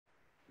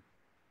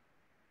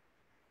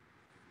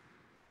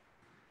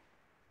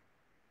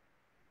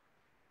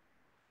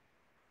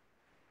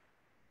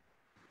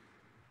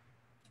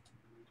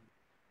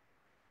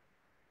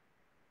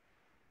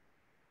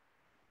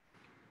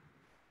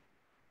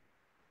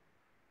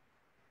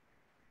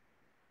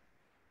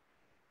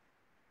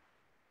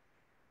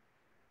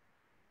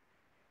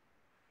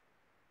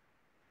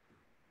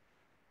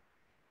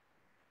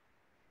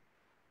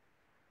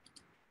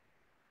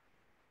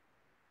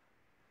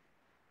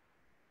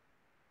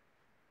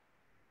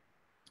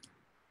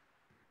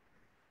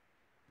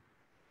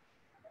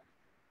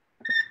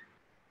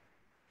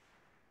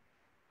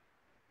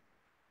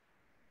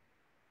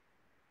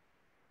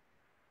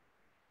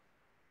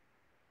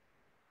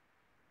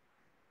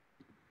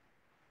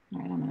All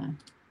right, I'm gonna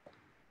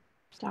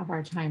stop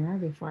our timer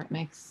before it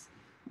makes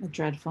a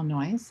dreadful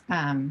noise.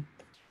 We're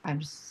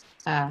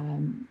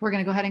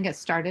gonna go ahead and get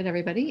started,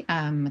 everybody.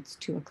 It's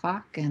 2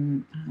 o'clock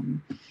and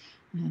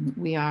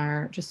we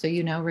are, just so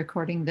you know,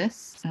 recording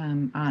this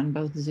on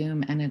both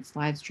Zoom and it's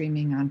live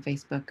streaming on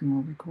Facebook, and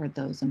we'll record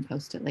those and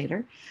post it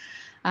later.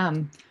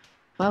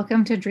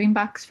 Welcome to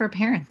Dreambox for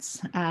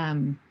Parents.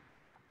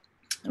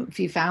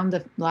 If you found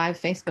the live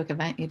Facebook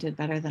event, you did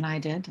better than I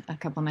did. A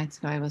couple nights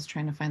ago, I was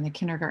trying to find the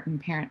kindergarten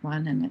parent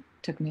one, and it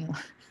took me a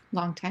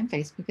long time.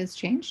 Facebook has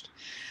changed.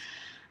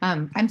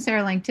 I'm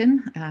Sarah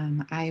Langton.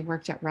 I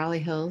worked at Raleigh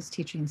Hills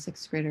teaching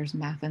sixth graders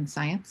math and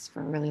science for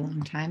a really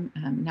long time.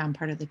 Now I'm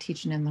part of the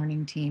teaching and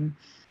learning team.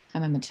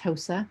 I'm a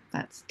MATOSA,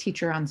 that's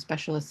teacher on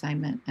special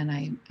assignment, and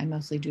I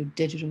mostly do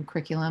digital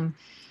curriculum,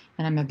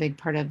 and I'm a big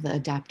part of the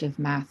adaptive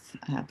math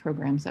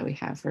programs that we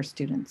have for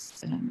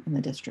students in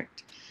the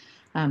district.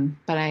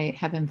 But I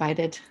have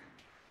invited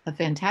a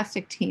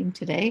fantastic team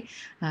today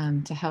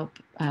to help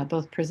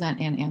both present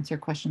and answer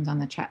questions on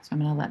the chat. So I'm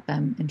going to let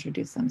them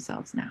introduce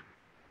themselves now.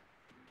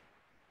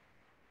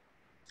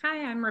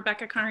 Hi, I'm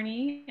Rebecca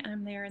Carney.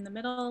 I'm there in the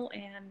middle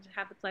and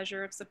have the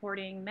pleasure of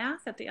supporting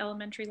math at the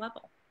elementary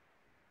level.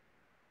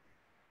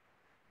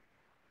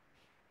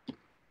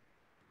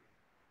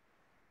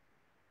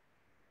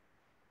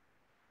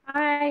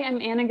 Hi, I'm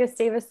Anna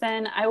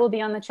Gustavson. I will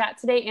be on the chat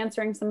today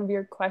answering some of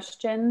your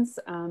questions.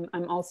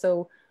 I'm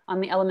also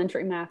on the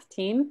elementary math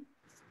team.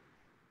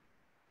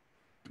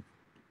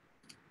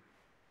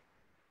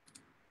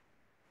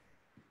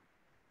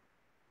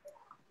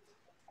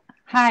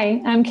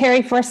 Hi, I'm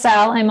Carrie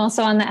Forsell. I'm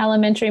also on the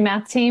elementary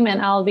math team, and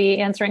I'll be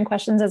answering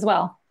questions as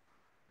well.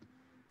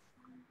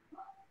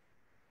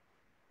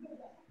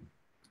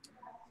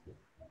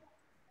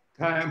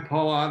 Hi, I'm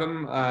Paul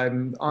Autumn.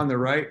 I'm on the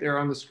right there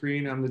on the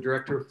screen. I'm the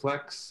director of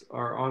Flex,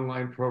 our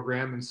online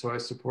program, and so I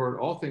support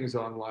all things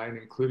online,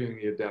 including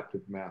the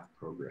adaptive math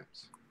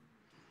programs.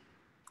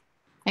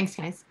 Thanks,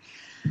 guys.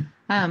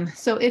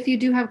 So if you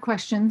do have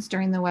questions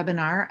during the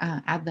webinar,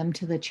 add them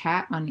to the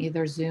chat on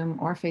either Zoom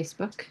or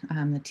Facebook.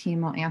 The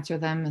team will answer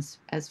them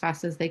as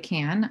fast as they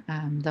can.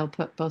 They'll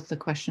put both the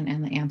question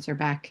and the answer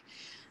back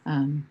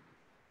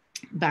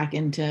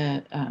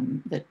into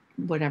the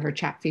whatever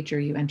chat feature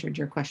you entered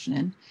your question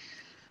in.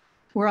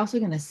 We're also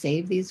going to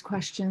save these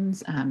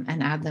questions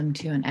and add them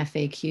to an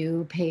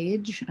FAQ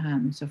page,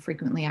 so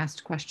frequently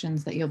asked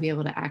questions that you'll be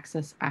able to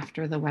access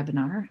after the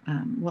webinar.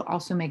 We'll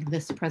also make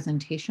this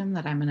presentation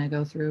that I'm going to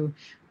go through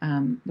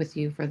with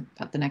you for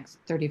about the next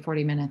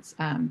 30-40 minutes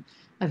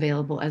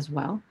available as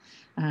well.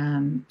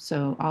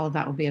 So all of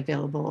that will be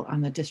available on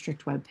the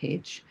district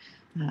webpage.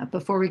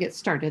 Before we get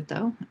started,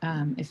 though,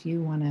 if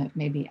you want to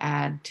maybe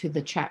add to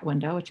the chat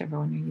window, whichever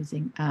one you're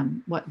using,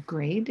 what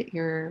grade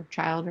your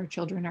child or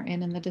children are in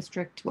the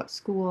district, what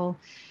school,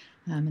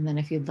 and then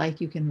if you'd like,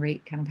 you can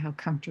rate kind of how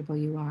comfortable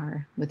you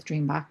are with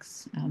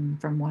Dreambox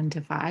from 1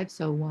 to 5.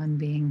 So 1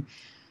 being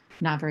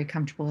not very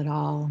comfortable at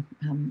all,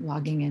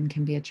 logging in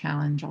can be a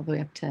challenge, all the way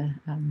up to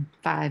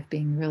 5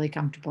 being really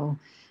comfortable.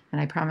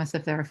 And I promise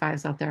if there are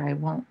 5s out there, I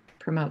won't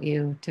promote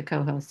you to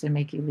co-host and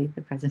make you lead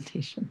the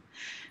presentation.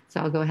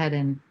 So I'll go ahead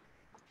and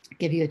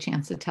give you a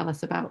chance to tell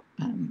us about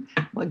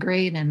what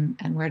grade and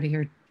where do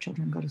your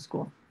children go to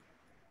school.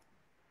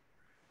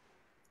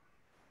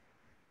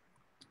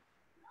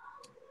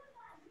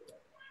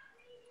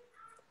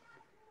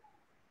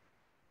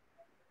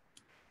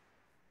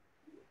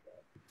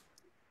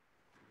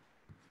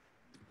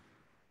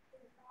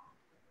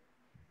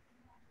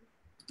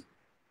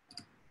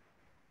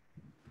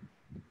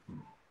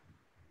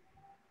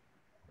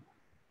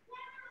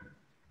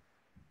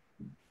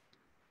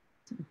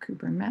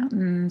 Cooper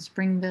Mountain,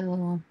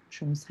 Springville,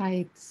 Shoals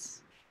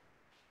Heights,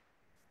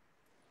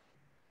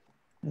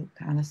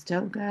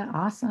 Conestoga,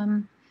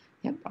 awesome.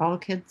 Yep, all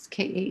kids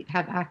K-8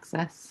 have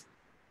access.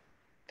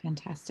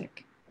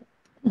 Fantastic.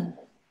 All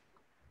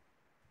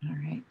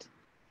right.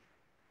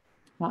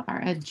 Well,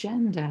 our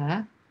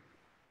agenda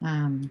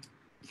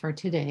for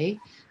today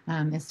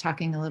is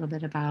talking a little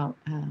bit about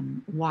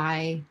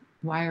why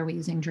are we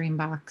using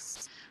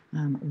Dreambox?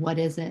 What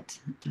is it?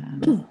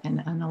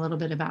 And a little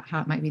bit about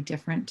how it might be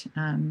different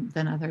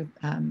than other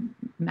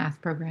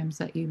math programs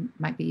that you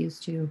might be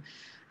used to,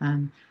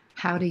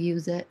 how to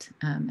use it,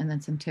 and then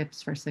some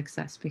tips for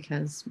success,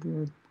 because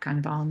we're kind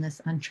of all in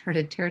this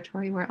uncharted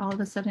territory where all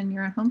of a sudden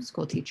you're a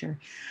homeschool teacher.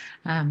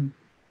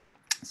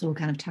 So we'll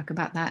kind of talk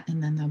about that,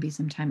 and then there'll be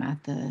some time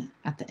at the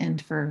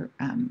end for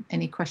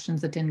any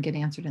questions that didn't get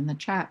answered in the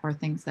chat or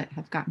things that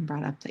have gotten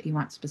brought up that you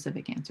want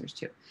specific answers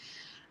to.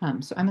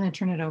 So I'm going to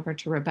turn it over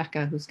to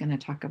Rebecca, who's going to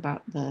talk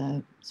about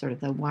the sort of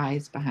the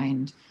whys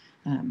behind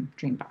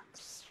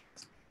Dreambox.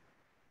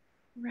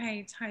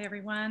 Right. Hi,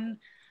 everyone.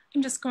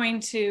 I'm just going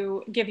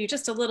to give you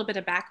just a little bit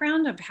of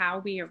background of how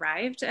we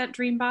arrived at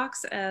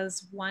Dreambox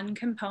as one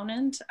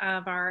component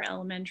of our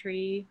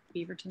elementary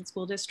Beaverton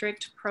School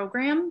District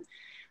program.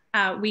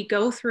 We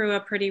go through a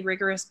pretty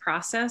rigorous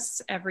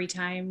process every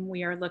time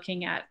we are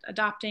looking at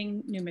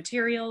adopting new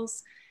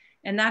materials.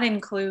 And that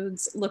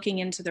includes looking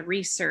into the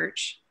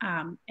research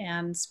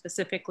and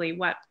specifically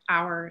what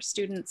our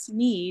students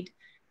need.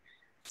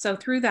 So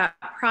through that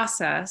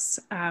process,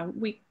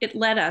 it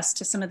led us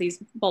to some of these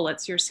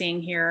bullets you're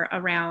seeing here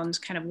around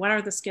kind of what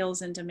are the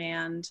skills in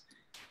demand,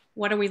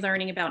 what are we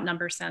learning about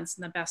number sense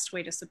and the best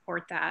way to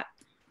support that,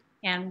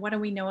 and what do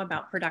we know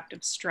about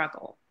productive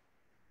struggle.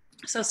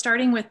 So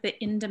starting with the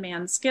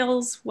in-demand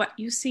skills, what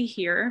you see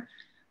here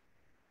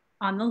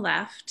on the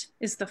left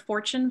is the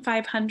Fortune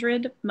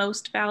 500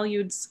 most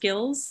valued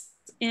skills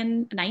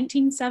in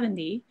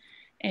 1970.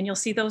 And you'll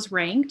see those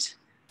ranked,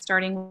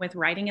 starting with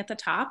writing at the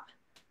top.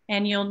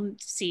 And you'll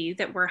see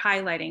that we're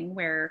highlighting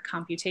where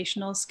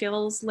computational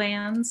skills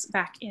lands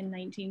back in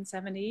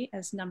 1970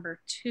 as number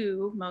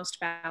 2 most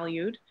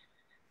valued,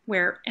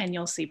 and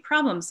you'll see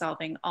problem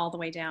solving all the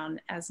way down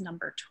as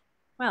number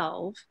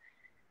 12.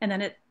 And then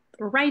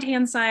the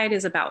right-hand side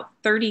is about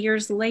 30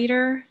 years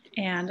later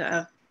and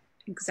a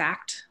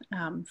exact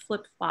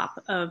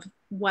flip-flop of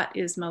what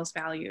is most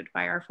valued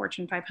by our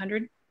Fortune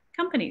 500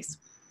 companies.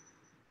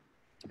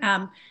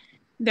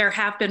 There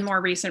have been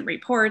more recent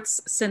reports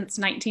since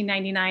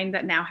 1999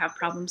 that now have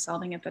problem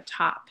solving at the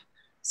top.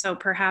 So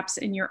perhaps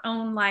in your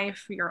own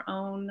life, your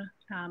own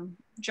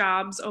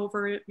jobs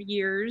over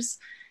years,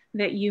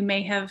 that you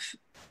may have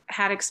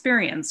had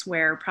experience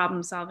where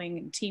problem solving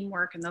and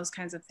teamwork and those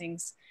kinds of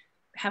things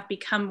have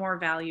become more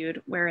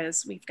valued,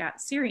 whereas we've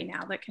got Siri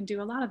now that can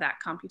do a lot of that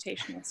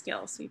computational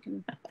skill. So you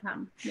can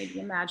maybe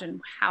imagine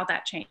how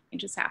that change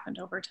has happened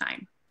over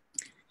time.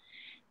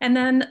 And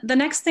then the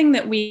next thing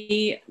that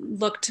we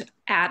looked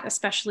at,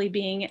 especially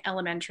being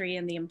elementary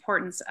and the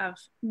importance of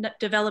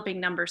developing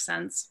number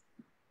sense,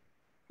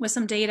 was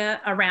some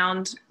data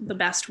around the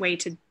best way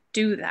to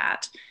do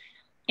that.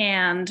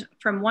 And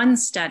from one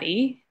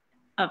study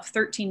of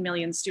 13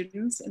 million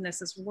students, and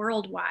this is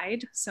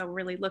worldwide, so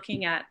really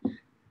looking at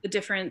the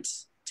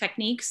different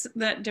techniques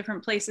that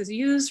different places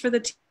use for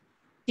the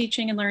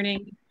teaching and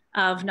learning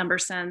of number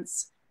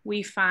sense,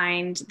 we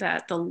find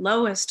that the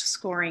lowest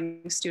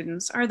scoring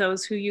students are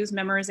those who use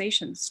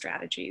memorization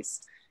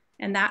strategies.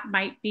 And that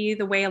might be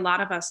the way a lot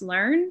of us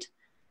learned.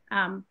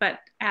 But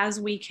as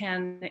we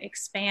can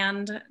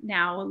expand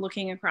now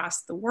looking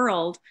across the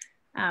world,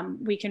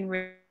 we can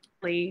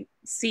really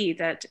see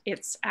that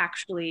it's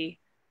actually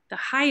the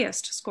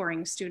highest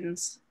scoring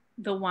students,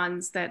 the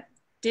ones that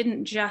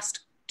didn't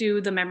just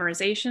do the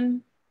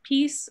memorization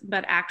piece,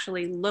 but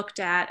actually looked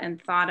at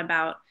and thought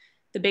about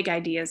the big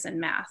ideas in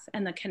math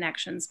and the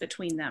connections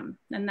between them.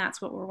 And that's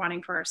what we're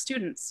wanting for our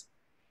students,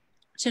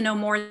 to know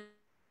more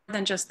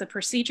than just the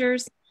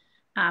procedures,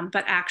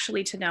 but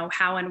actually to know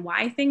how and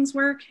why things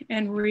work,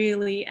 and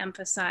really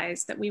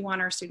emphasize that we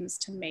want our students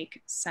to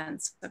make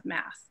sense of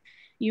math.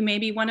 You may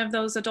be one of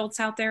those adults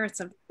out there.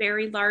 It's a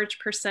very large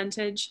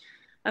percentage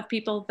of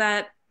people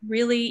that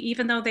really,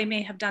 even though they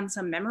may have done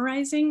some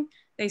memorizing,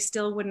 they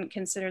still wouldn't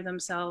consider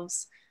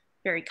themselves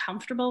very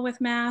comfortable with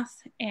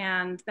math.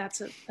 And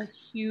that's a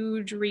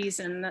huge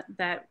reason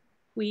that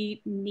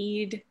we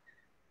need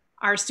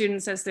our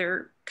students, as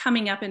they're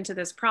coming up into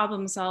this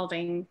problem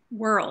solving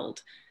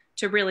world,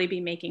 to really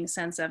be making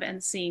sense of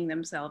and seeing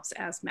themselves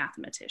as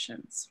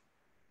mathematicians.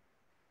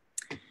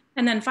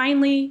 And then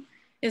finally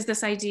is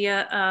this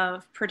idea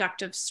of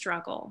productive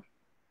struggle.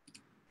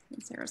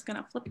 And Sarah's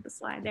gonna flip the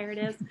slide, there it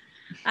is.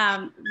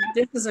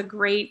 This is a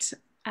great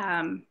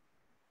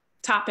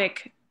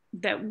topic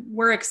that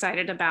we're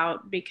excited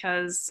about,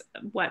 because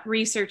what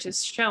research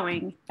is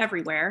showing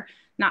everywhere,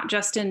 not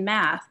just in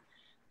math,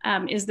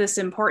 is this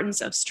importance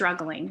of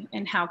struggling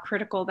and how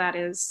critical that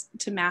is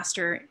to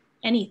master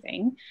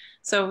anything.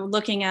 So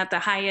looking at the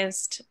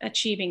highest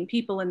achieving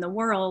people in the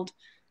world,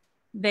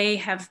 they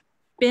have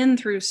been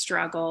through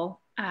struggle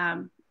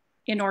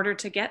in order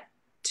to get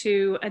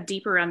to a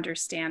deeper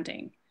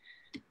understanding.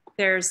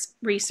 There's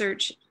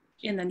research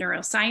in the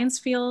neuroscience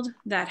field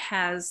that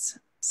has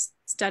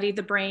studied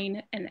the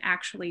brain and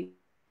actually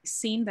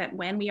seen that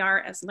when we are,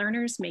 as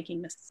learners,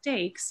 making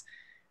mistakes,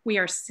 we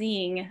are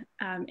seeing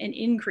an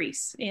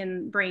increase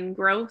in brain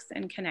growth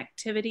and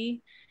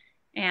connectivity.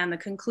 And the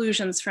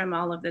conclusions from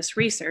all of this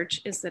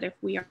research is that if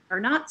we are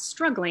not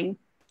struggling,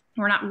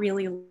 we're not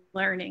really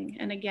learning.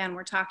 And again,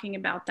 we're talking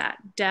about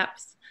that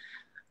depth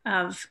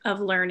of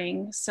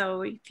learning.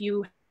 So if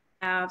you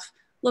have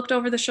looked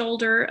over the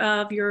shoulder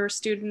of your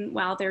student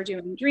while they're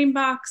doing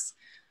Dreambox,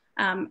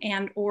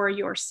 and or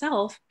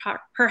yourself,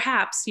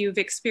 perhaps you've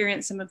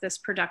experienced some of this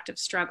productive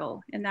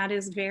struggle, and that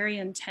is very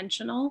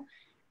intentional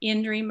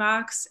in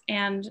Dreambox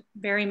and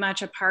very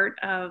much a part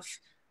of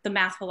the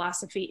math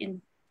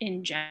philosophy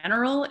in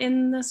general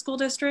in the school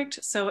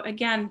district. So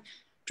again,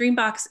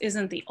 Dreambox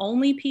isn't the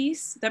only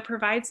piece that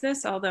provides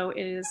this, although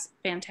it is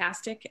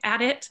fantastic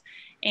at it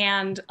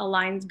and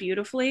aligns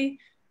beautifully.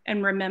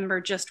 And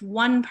remember, just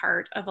one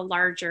part of a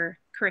larger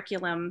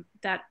curriculum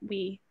that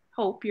we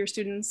hope your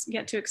students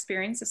get to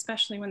experience,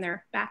 especially when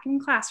they're back in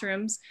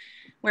classrooms,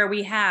 where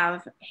we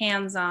have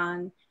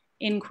hands-on,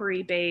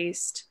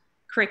 inquiry-based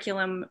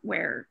curriculum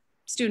where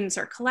students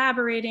are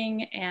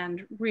collaborating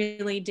and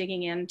really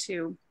digging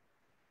into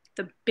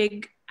the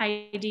big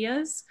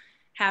ideas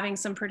having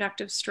some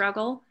productive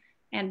struggle,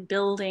 and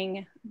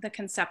building the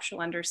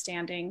conceptual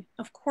understanding,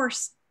 of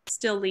course,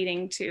 still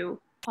leading to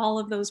all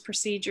of those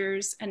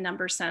procedures and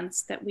number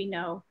sense that we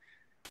know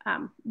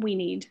we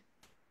need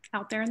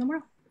out there in the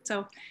world.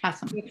 So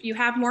awesome. If you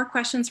have more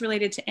questions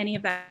related to any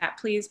of that,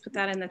 please put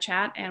that in the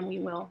chat and we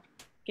will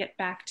get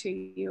back to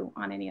you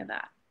on any of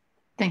that.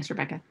 Thanks,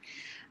 Rebecca.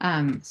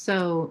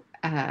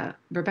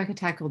 Rebecca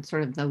tackled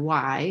sort of the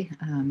why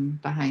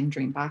behind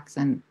Dreambox,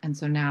 and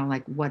so now,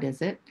 like, what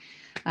is it?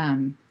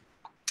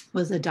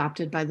 Was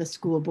adopted by the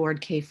school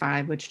board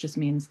K-5, which just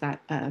means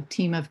that a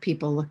team of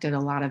people looked at a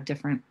lot of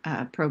different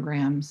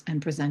programs and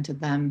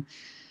presented them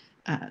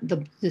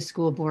the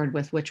school board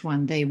with which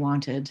one they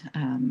wanted,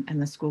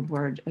 and the school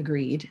board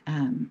agreed.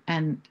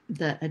 And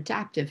the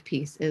adaptive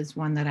piece is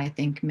one that I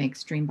think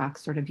makes Dreambox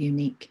sort of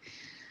unique.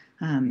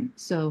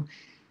 So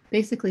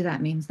basically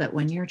that means that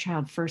when your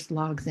child first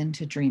logs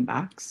into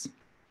Dreambox,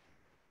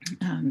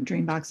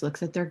 Dreambox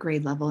looks at their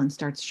grade level and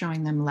starts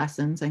showing them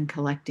lessons and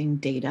collecting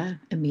data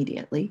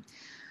immediately.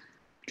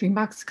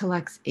 Dreambox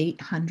collects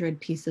 800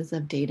 pieces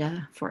of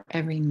data for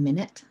every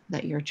minute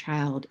that your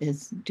child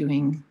is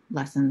doing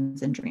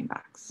lessons in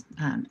Dreambox.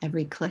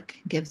 Every click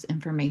gives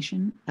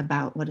information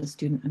about what a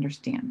student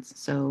understands.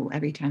 So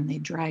every time they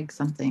drag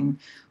something,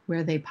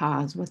 where they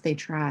pause, what they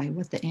try,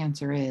 what the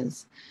answer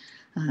is.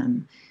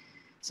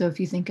 So if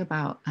you think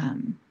about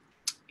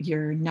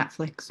your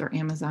Netflix or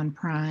Amazon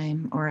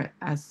Prime, or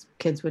as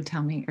kids would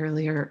tell me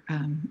earlier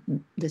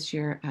this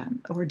year,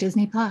 or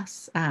Disney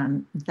Plus,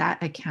 that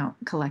account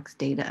collects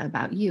data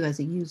about you as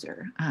a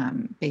user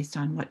based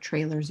on what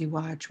trailers you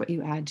watch, what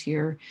you add to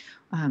your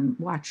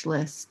watch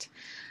list,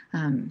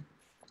 and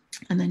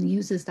then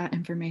uses that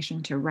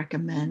information to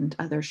recommend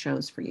other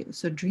shows for you.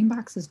 So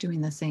Dreambox is doing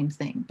the same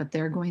thing, but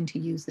they're going to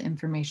use the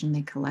information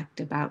they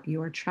collect about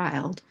your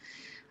child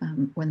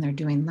when they're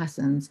doing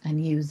lessons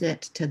and use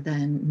it to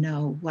then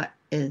know what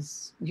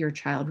is your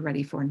child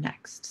ready for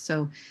next.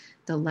 So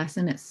the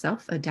lesson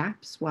itself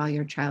adapts while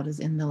your child is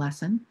in the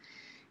lesson.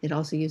 It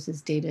also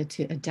uses data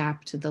to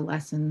adapt to the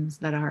lessons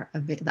that are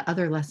the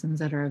other lessons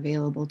that are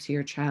available to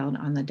your child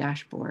on the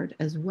dashboard,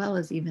 as well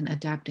as even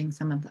adapting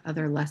some of the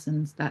other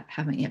lessons that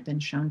haven't yet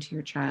been shown to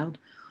your child,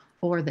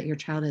 or that your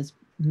child is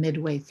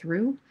midway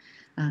through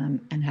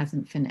and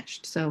hasn't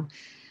finished. So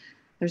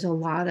there's a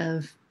lot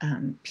of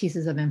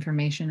pieces of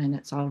information, and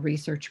it's all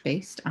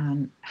research-based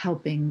on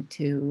helping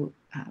to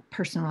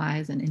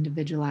personalize and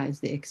individualize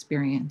the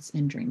experience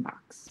in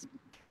Dreambox.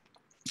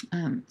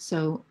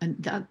 So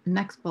the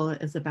next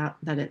bullet is about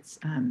that it's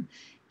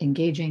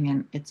engaging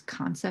and it's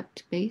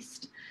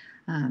concept-based.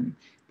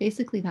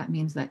 Basically, that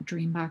means that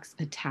Dreambox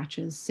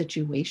attaches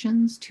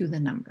situations to the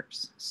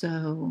numbers.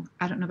 So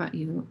I don't know about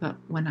you, but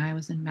when I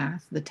was in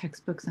math, the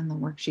textbooks and the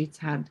worksheets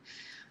had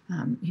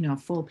a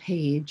full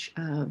page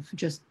of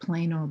just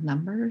plain old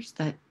numbers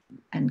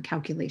and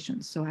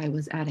calculations. So I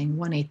was adding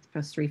 1/8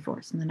 plus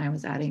 3/4, and then I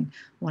was adding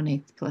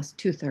 1/8 plus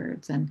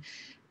 2/3,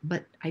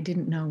 but I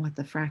didn't know what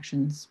the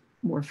fractions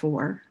were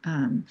for.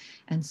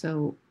 And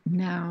so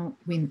now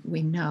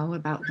we know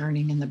about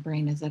learning in the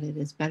brain is that it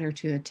is better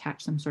to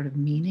attach some sort of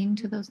meaning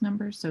to those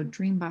numbers. So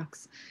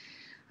Dreambox,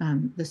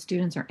 the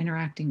students are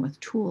interacting with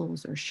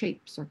tools or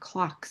shapes or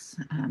clocks.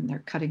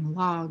 They're cutting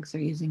logs,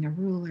 they're using a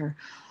ruler,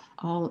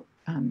 all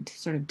to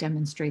sort of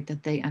demonstrate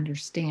that they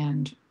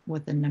understand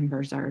what the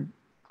numbers are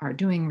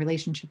doing,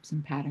 relationships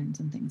and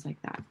patterns and things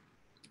like that.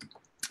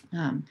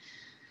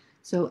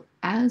 So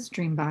as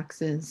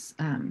Dreambox is,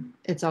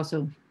 it's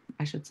also,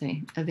 I should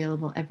say,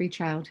 available. Every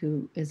child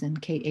who is in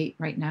K-8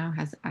 right now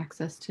has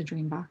access to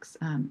Dreambox,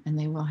 and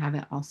they will have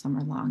it all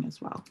summer long as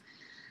well.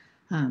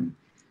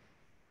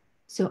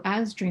 So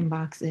as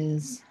Dreambox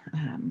is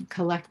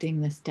collecting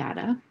this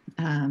data,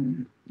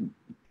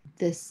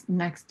 this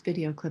next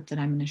video clip that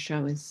I'm going to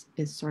show is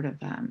sort of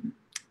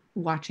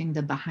watching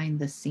the behind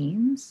the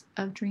scenes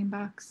of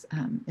Dreambox.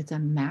 It's a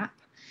map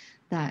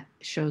that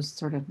shows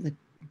sort of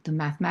the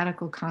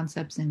mathematical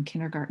concepts in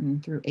kindergarten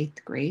through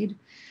 8th grade.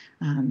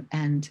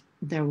 And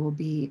there will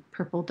be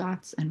purple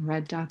dots and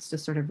red dots to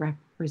sort of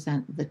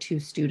represent the two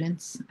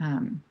students.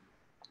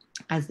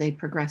 As they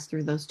progress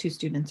through, those two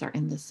students are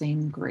in the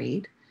same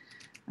grade.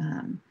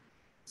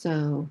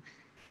 So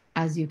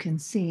as you can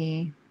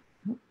see,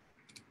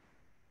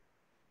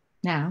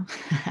 now,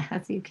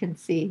 as you can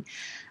see,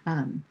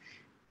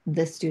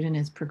 this student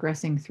is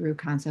progressing through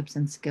concepts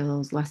and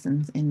skills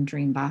lessons in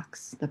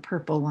Dreambox. The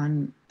purple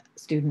one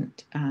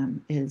student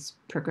is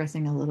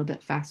progressing a little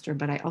bit faster,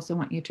 but I also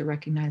want you to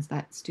recognize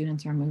that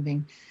students are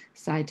moving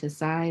side to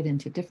side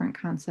into different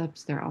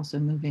concepts. They're also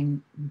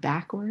moving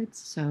backwards.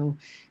 So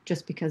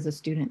just because a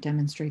student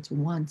demonstrates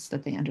once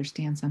that they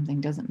understand something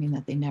doesn't mean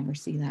that they never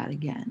see that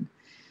again.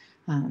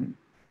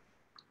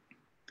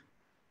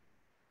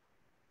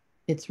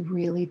 It's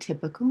really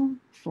typical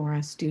for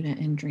a student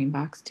in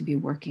Dreambox to be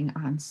working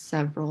on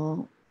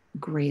several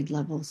grade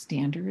level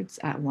standards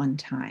at one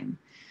time.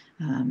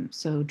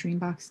 So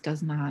Dreambox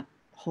does not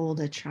hold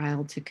a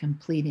child to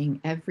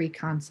completing every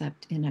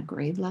concept in a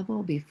grade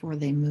level before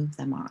they move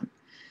them on.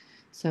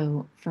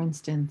 So for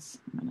instance,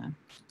 I'm gonna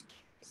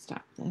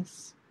stop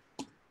this.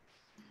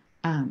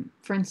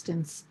 For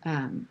instance,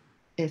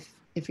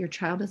 if your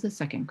child is a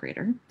second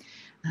grader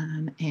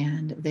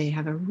and they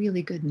have a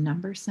really good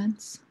number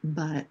sense,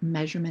 but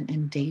measurement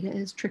and data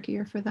is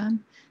trickier for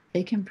them,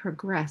 they can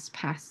progress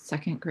past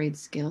second grade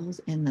skills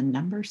in the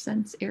number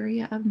sense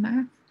area of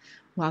math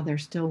while they're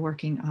still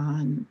working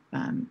on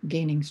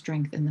gaining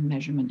strength in the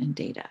measurement and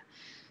data.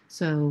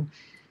 So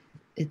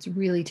it's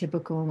really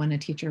typical when a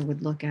teacher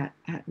would look at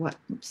what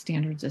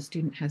standards a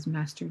student has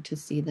mastered to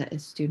see that a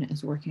student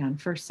is working on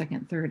first,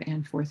 second, third,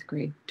 and fourth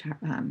grade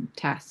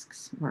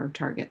tasks or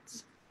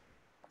targets.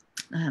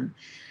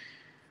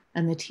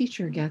 And the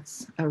teacher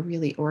gets a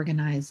really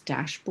organized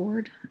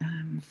dashboard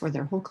for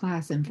their whole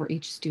class and for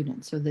each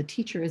student. So the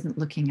teacher isn't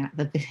looking at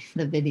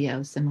the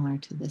video similar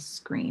to this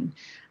screen.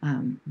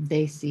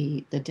 They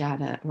see the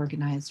data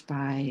organized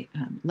by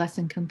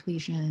lesson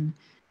completion,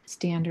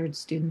 standards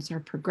students are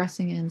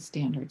progressing in,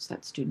 standards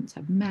that students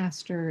have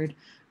mastered,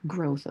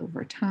 growth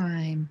over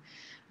time,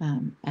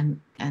 and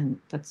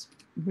that's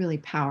really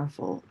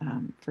powerful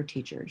for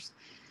teachers.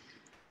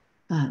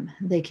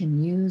 They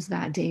can use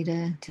that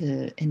data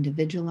to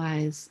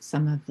individualize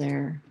some of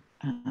their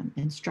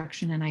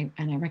instruction, and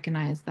I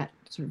recognize that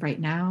sort of right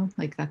now,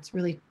 like that's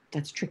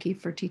tricky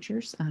for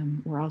teachers.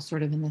 We're all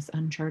sort of in this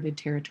uncharted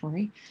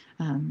territory,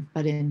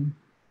 but in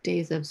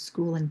days of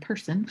school in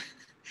person,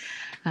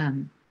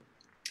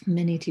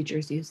 many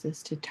teachers use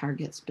this to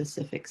target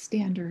specific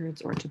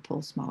standards or to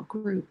pull small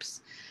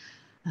groups.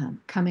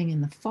 Coming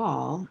in the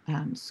fall,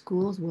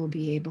 schools will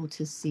be able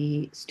to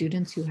see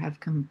students who have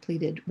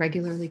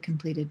regularly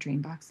completed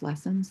Dreambox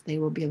lessons. They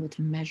will be able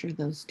to measure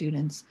those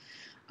students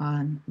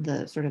on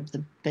the sort of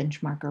the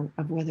benchmark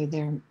of whether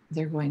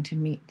they're going to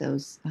meet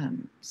those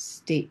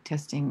state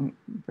testing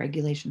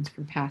regulations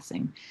for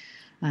passing.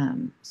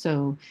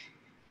 So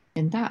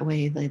in that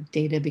way, the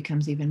data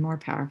becomes even more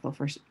powerful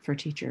for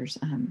teachers,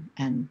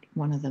 and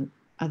one of the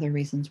other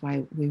reasons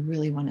why we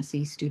really want to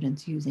see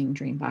students using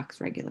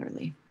Dreambox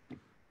regularly.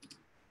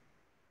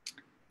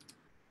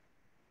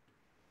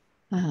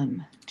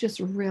 Just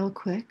real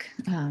quick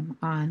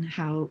on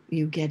how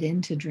you get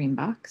into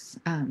Dreambox.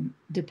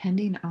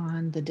 Depending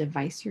on the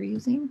device you're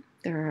using,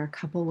 there are a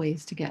couple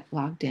ways to get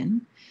logged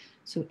in.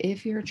 So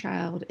if your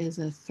child is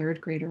a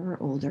third grader or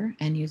older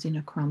and using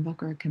a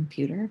Chromebook or a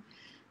computer,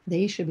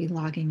 they should be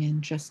logging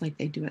in just like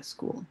they do at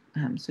school.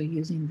 So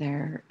using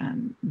their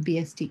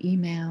BSD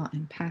email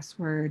and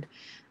password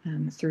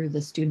through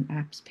the student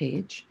apps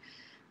page.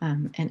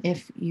 And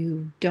if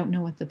you don't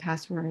know what the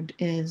password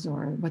is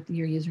or what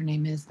your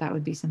username is, that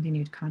would be something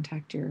you'd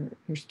contact your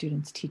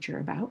student's teacher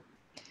about.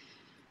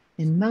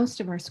 In most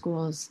of our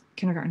schools,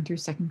 kindergarten through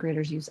second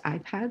graders use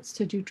iPads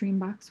to do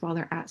Dreambox while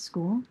they're at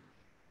school.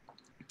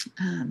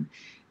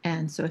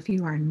 And so if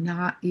you are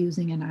not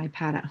using an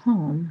iPad at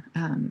home,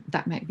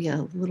 that might be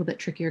a little bit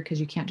trickier because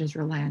you can't just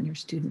rely on your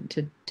student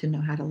to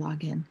know how to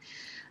log in.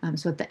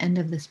 So at the end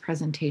of this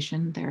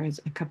presentation, there is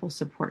a couple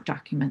support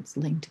documents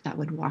linked that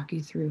would walk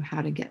you through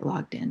how to get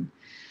logged in.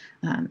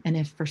 And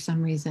if for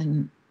some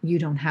reason you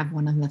don't have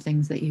one of the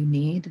things that you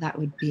need, that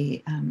would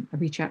be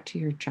reach out to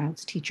your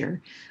child's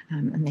teacher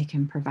and they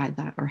can provide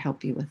that or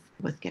help you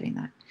with getting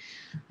that.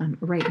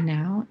 Right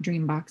now,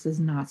 Dreambox is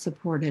not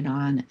supported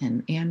on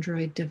an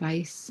Android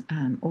device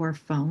or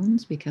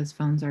phones because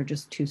phones are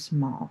just too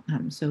small.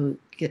 So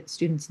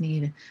students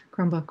need a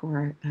Chromebook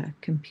or a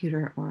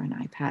computer or an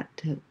iPad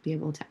to be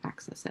able to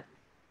access it.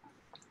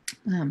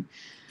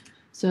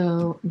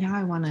 So now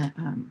I want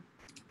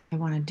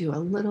to do a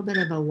little bit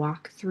of a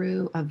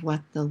walkthrough of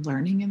what the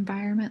learning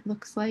environment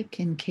looks like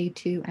in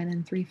K2 and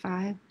in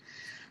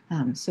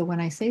 3.5. So when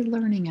I say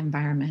learning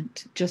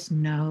environment, just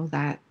know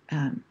that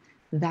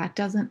that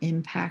doesn't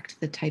impact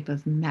the type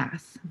of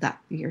math that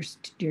your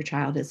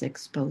child is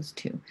exposed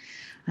to.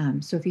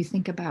 So if you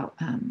think about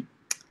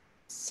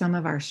some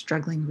of our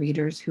struggling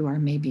readers who are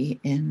maybe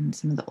in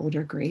some of the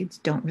older grades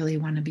don't really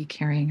want to be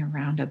carrying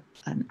around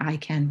an I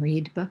Can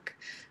Read book.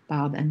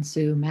 Bob and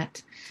Sue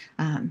met,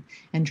 and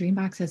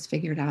Dreambox has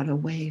figured out a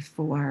way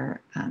for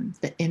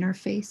the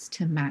interface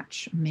to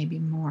match maybe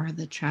more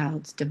the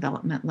child's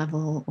development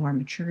level or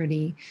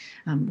maturity,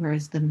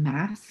 whereas the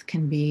math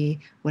can be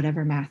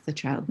whatever math the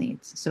child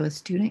needs. So a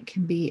student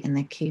can be in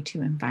the K2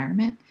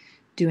 environment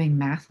doing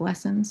math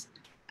lessons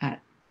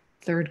at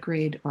third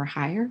grade or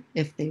higher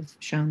if they've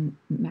shown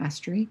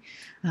mastery.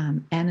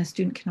 And a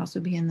student can also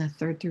be in the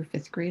third through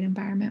fifth grade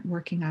environment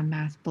working on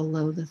math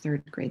below the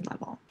third grade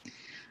level.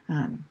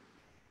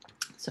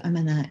 So I'm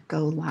gonna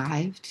go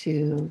live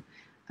to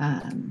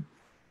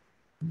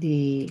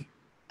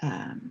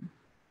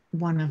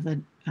one of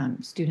the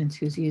students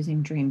who's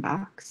using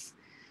Dreambox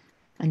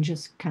and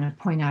just kind of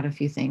point out a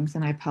few things.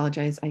 And I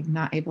apologize, I'm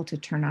not able to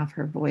turn off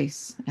her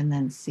voice and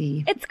then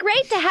see. It's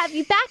great to have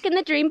you back in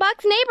the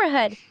Dreambox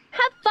neighborhood.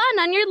 Have fun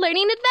on your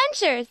learning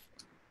adventures.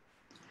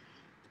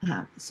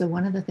 So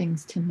one of the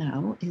things to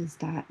know is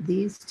that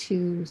these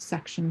two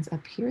sections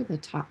up here, the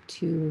top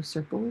two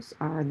circles,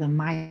 are the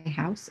My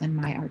House and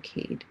My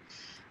Arcade.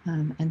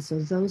 And so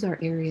those are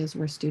areas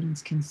where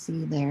students can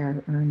see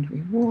their earned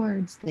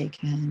rewards. They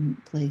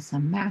can play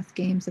some math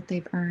games that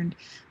they've earned,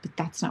 but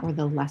that's not where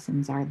the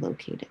lessons are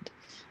located.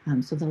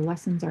 So the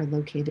lessons are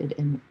located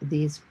in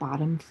these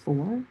bottom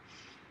four.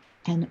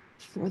 And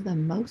for the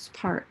most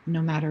part,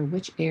 no matter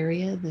which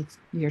area that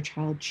your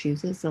child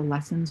chooses, the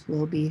lessons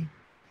will be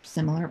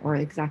similar or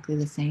exactly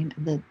the same.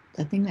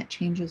 The thing that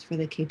changes for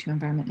the K2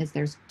 environment is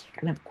there's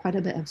kind of quite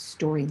a bit of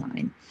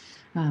storyline.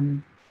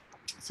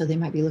 So they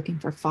might be looking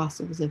for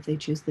fossils if they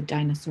choose the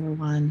dinosaur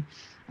one.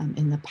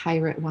 In the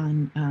pirate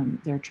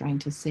one, they're trying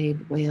to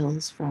save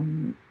whales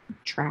from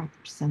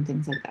traps and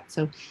things like that.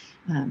 So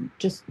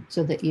just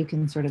so that you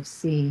can sort of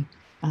see.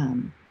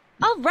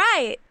 All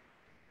right.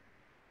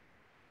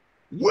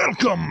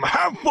 Welcome!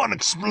 Have fun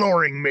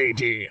exploring,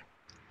 matey!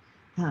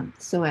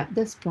 So at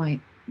this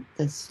point,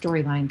 the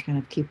storyline kind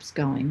of keeps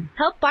going.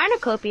 Help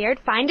Barnacle Beard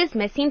find his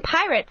missing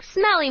pirate,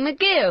 Smelly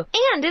Magoo,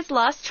 and his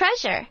lost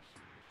treasure.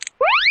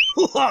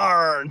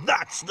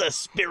 That's the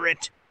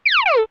spirit!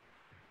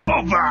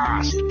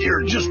 Avast!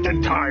 You're just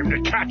in time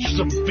to catch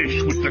some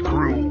fish with the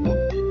crew!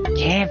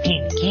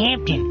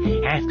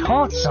 Captain, I've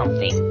caught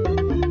something.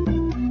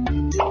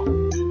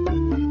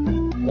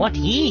 What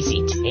is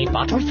it, a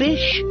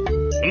buttlefish?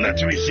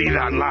 Let me see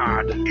that,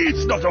 lad.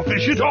 It's not a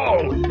fish at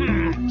all.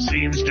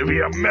 Seems to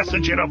be a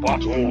message in a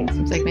bottle.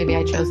 Seems like maybe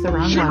I chose the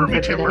wrong Shiver one me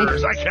for today.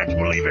 timbers, I can't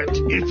believe it.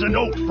 It's a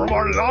note from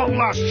our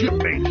long-lost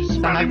shipmate,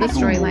 Some of the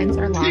storylines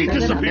are He longer than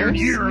disappeared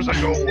others. years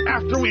ago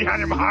after we had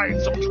him hide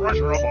some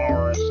treasure of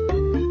ours.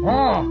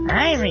 Oh,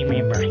 I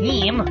remember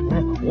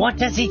him. What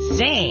does it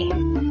say?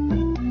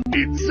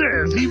 It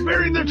says he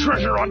buried the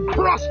treasure on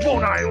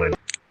Crossbone Island.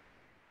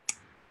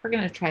 We're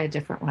going to try a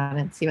different one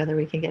and see whether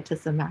we can get to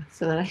some math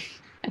so that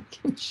I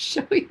can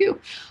show you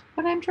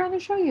what I'm trying to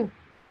show you.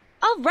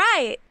 All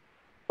right.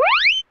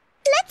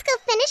 Let's go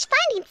finish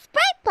finding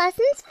Sprite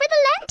Blossoms for the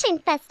Lantern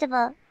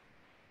Festival.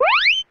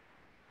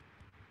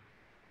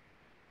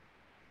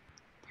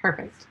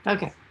 Perfect.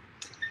 Okay.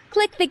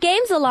 Click the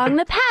games along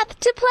the path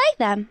to play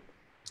them.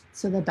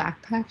 So the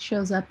backpack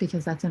shows up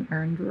because that's an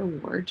earned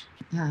reward,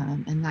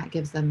 and that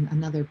gives them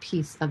another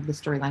piece of the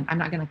storyline. I'm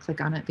not going to click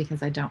on it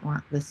because I don't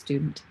want the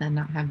student to then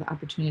not have the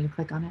opportunity to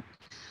click on it.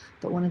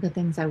 But one of the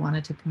things I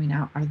wanted to point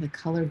out are the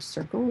colored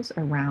circles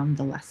around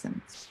the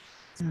lessons.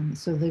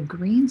 So the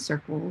green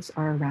circles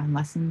are around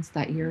lessons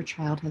that your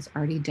child has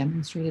already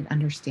demonstrated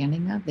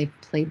understanding of. They've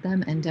played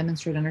them and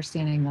demonstrated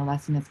understanding the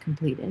lesson is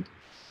completed.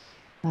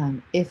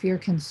 If you're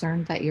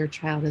concerned that your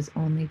child is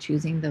only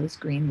choosing those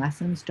green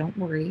lessons, don't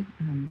worry.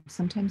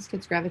 Sometimes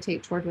kids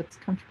gravitate toward what's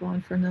comfortable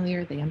and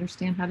familiar. They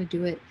understand how to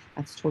do it.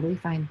 That's totally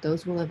fine.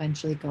 Those will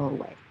eventually go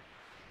away.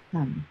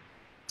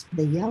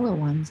 The yellow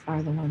ones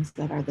are the ones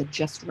that are the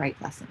just right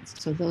lessons.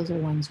 So those are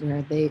ones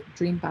where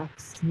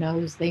Dreambox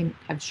knows they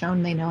have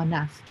shown they know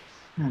enough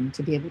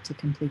to be able to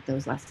complete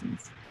those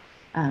lessons.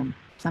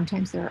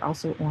 Sometimes there are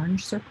also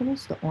orange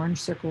circles. The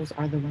orange circles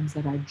are the ones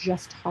that are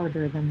just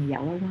harder than the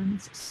yellow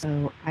ones.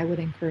 So I would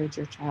encourage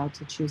your child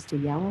to choose the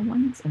yellow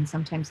ones. And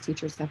sometimes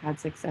teachers have had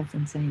success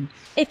in saying,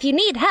 If you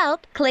need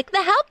help, click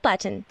the help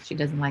button. she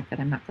doesn't like that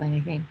I'm not playing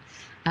a game.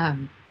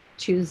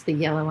 Choose the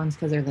yellow ones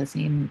because they're the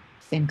same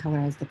color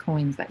as the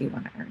coins that you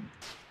want to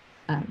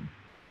earn.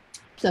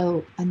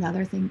 So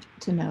another thing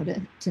to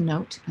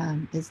note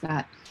is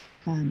that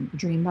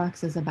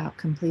Dreambox is about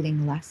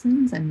completing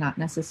lessons and not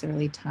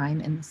necessarily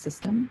time in the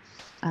system.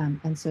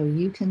 And so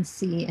you can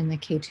see in the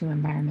K2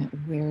 environment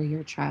where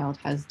your child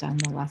has done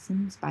the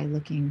lessons by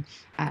clicking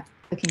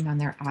on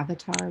their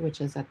avatar, which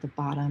is at the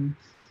bottom,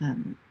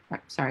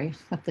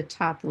 at the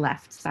top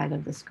left side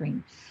of the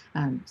screen.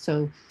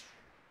 So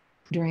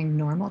during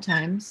normal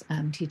times,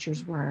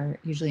 teachers were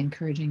usually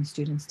encouraging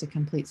students to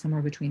complete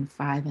somewhere between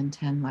 5 and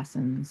 10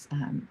 lessons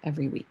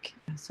every week.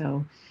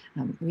 So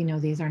we know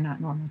these are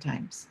not normal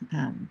times.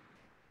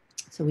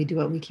 So we do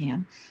what we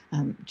can.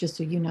 Just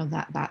so you know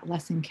that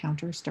lesson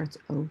counter starts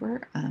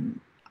over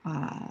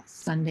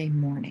Sunday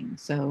morning.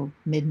 So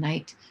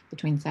midnight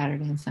between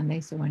Saturday and Sunday.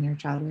 So when your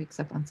child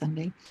wakes up on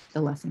Sunday, the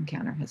lesson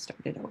counter has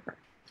started over.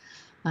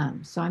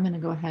 So I'm going to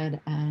go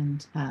ahead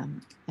and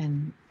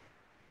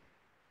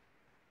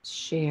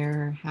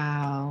share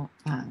how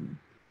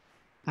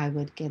I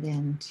would get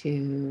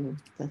into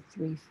the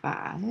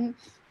 3-5.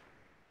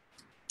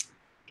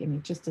 Give me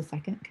just a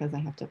second because I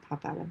have to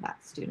pop out of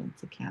that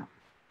student's account.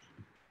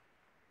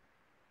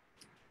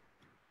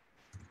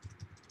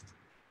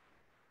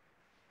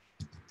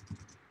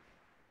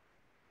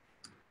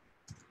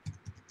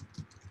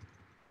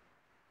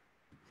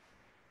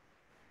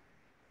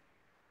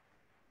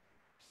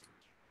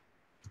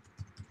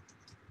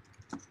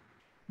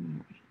 All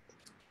right.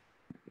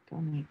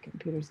 My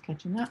computer's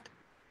catching up.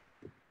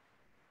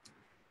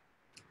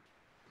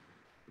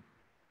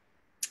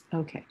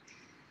 Okay.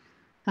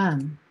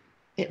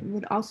 It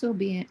would also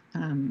be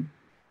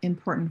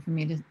important for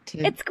me to...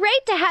 It's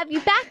great to have you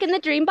back in the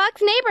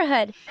Dreambox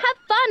neighborhood. Have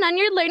fun on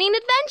your learning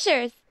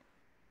adventures.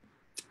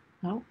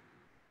 Oh.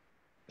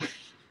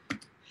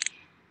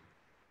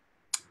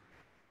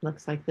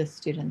 looks like this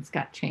student's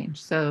got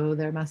changed. So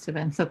there must have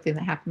been something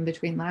that happened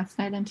between last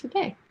night and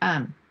today.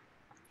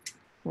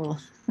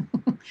 Well,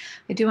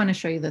 I do want to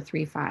show you the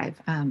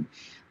 3-5,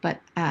 but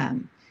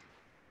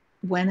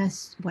when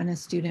a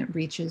student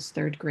reaches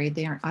third grade,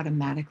 they aren't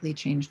automatically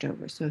changed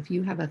over. So if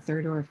you have a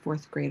third or a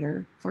fourth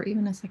grader, or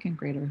even a second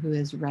grader who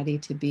is ready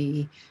to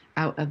be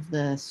out of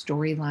the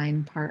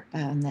storyline part,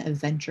 the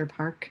adventure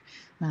park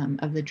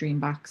of the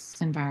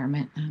Dreambox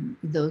environment,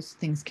 those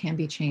things can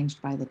be changed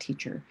by the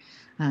teacher.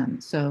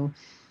 So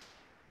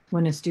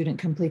when a student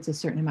completes a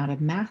certain amount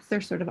of math, they're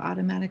sort of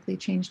automatically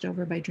changed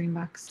over by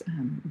Dreambox.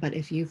 But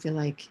if you feel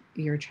like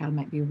your child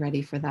might be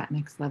ready for that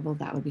next level,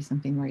 that would be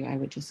something where I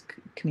would just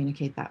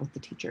communicate that with the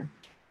teacher.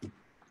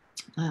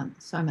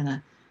 So I'm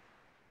gonna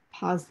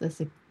pause this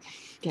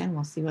again.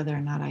 We'll see whether or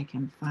not I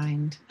can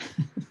find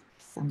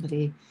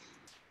somebody.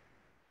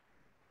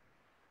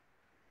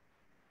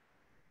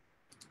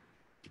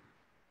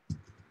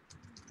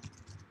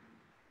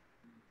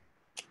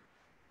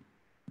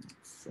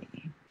 Let's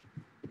see.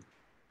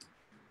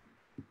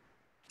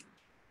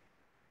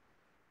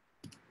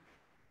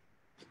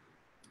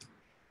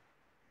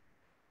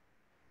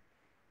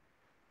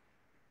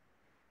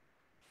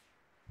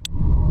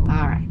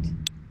 All right,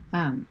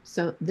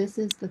 so this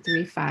is the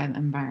 3-5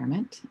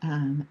 environment,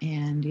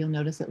 and you'll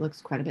notice it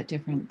looks quite a bit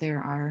different. There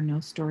are no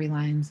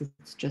storylines,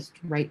 it's just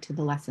right to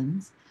the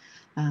lessons.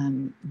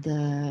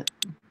 The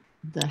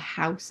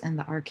house and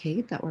the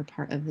arcade that were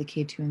part of the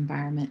K2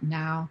 environment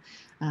now,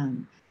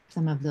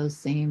 some of those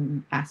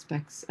same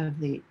aspects of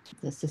the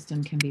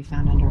system can be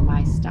found under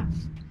My Stuff.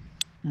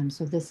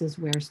 So this is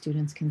where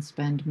students can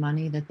spend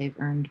money that they've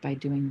earned by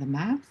doing the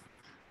math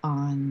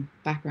on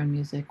background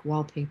music,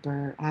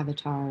 wallpaper,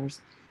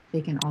 avatars. They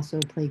can also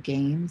play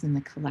games in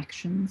the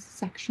collections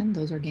section.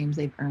 Those are games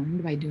they've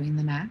earned by doing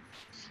the math.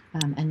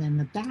 And then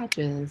the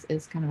badges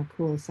is kind of a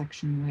cool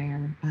section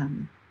where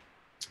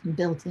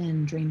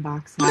built-in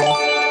Dreambox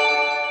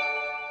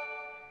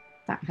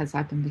that has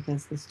happened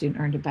because the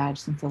student earned a badge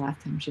since the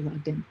last time she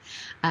logged in.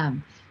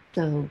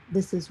 So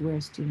this is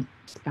where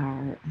students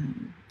are,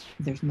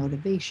 there's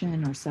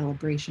motivation or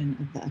celebration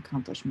of the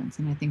accomplishments.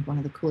 And I think one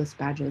of the coolest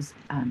badges,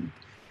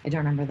 I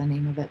don't remember the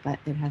name of it, but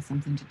it has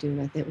something to do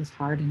with it was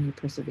hard and you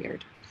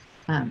persevered.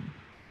 If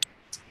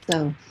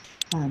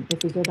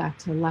we go back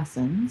to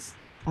lessons,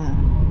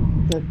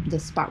 the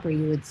spot where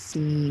you would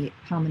see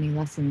how many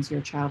lessons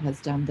your child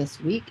has done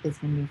this week is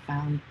going to be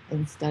found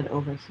instead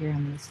over here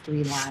on these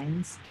 3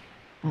 lines.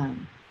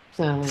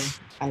 So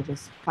I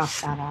just pop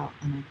that out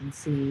and I can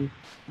see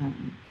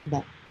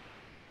that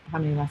how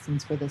many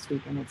lessons for this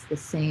week, and it's the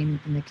same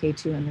in the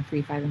K2 and the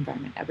 3-5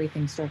 environment.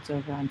 Everything starts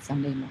over on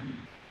Sunday morning.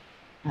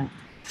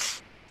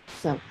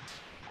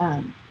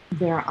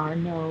 There are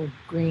no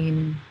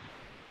green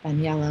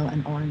and yellow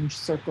and orange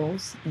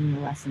circles in the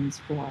lessons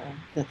for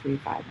the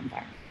 3-5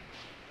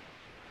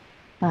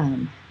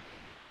 environment.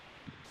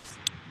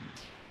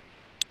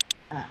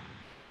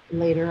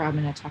 Later, I'm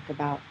going to talk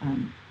about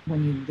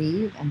when you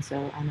leave, and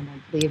so I'm going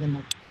to leave in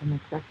the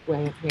correct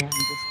way up here and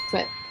just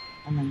quit,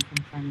 and then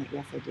confirm that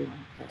yes, I do want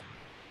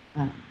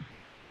to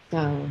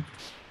quit.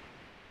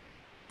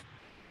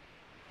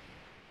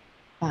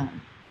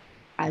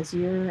 As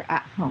you're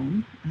at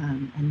home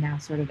and now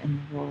sort of in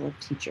the role of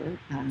teacher,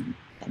 and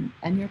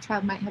your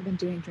child might have been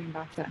doing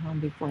Dreambox at home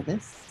before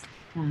this,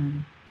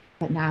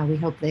 but now we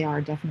hope they are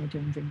definitely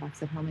doing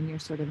Dreambox at home, and you're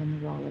sort of in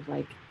the role of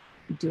like,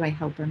 do I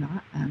help or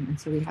not? And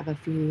so we have a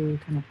few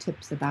kind of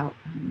tips about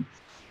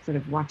sort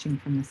of watching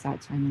from the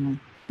side. So I'm going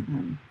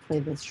to play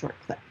this short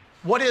clip.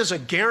 What is a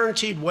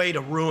guaranteed way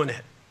to ruin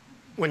it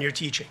when you're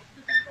teaching?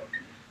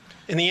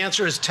 And the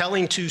answer is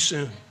telling too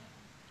soon.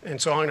 And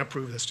so I'm going to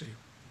prove this to you.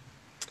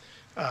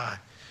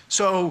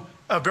 So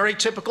a very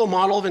typical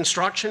model of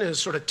instruction is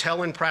sort of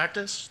tell and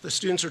practice. The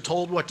students are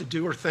told what to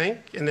do or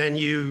think, and then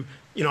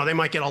they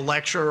might get a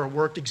lecture or a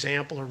worked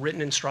example or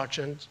written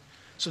instructions.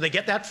 So they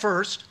get that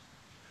first,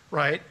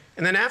 right?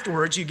 And then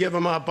afterwards, you give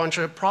them a bunch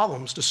of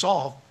problems to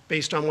solve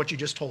based on what you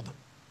just told them.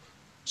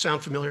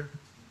 Sound familiar?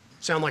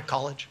 Sound like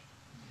college?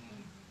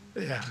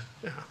 Yeah.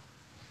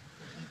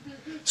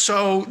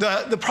 So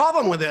the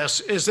problem with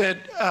this is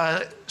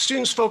that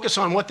students focus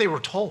on what they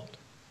were told.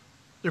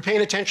 They're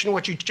paying attention to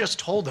what you just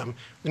told them.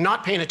 They're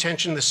not paying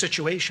attention to the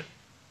situation.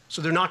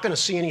 So they're not going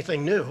to see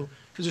anything new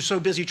because they're so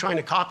busy trying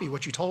to copy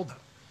what you told them.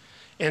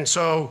 And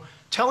so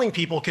telling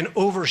people can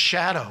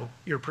overshadow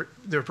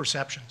their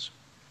perceptions.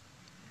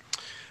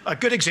 A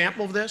good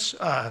example of this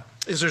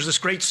is there's this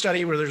great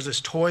study where there's this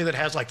toy that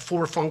has like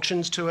 4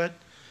 functions to it.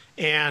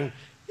 And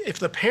if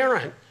the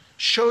parent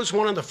shows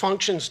one of the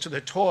functions to the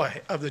toy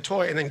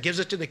and then gives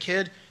it to the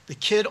kid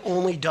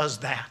only does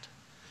that.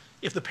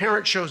 If the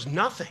parent shows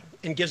nothing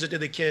and gives it to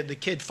the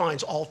kid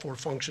finds all 4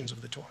 functions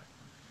of the toy,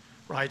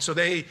 right? So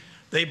they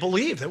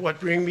believe that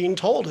what they're being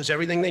told is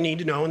everything they need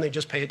to know, and they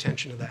just pay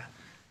attention to that.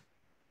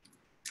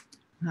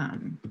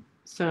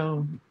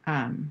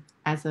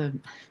 As a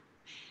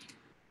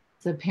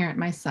parent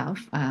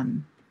myself,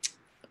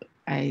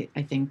 I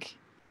think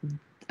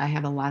I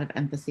have a lot of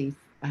empathy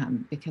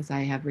because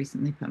I have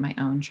recently put my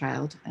own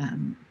child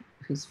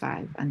who's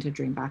 5 onto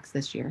Dreambox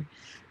this year.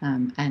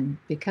 And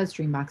because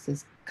Dreambox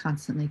is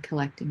constantly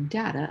collecting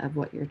data of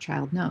what your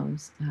child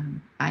knows,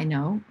 I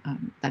know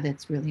that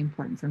it's really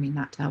important for me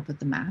not to help with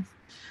the math.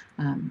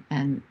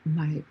 And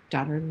my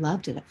daughter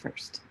loved it at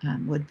first,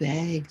 would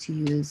beg to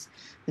use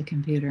the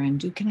computer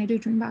and can I do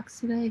Dreambox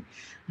today?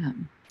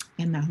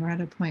 And now we're at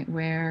a point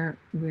where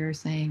we're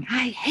saying,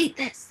 I hate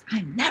this.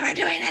 I'm never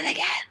doing it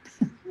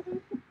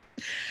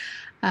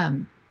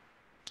again.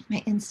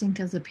 My instinct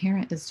as a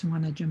parent is to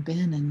want to jump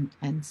in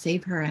and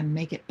save her and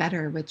make it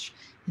better, which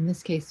in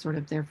this case sort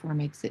of therefore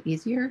makes it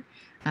easier.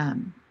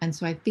 And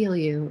so I feel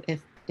you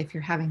if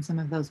you're having some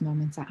of those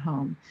moments at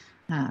home,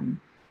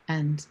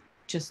 and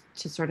just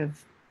to sort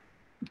of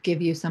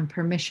give you some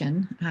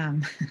permission,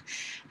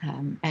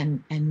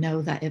 and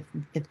know that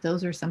if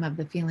those are some of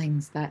the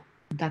feelings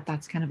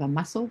that's kind of a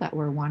muscle that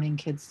we're wanting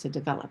kids to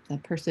develop,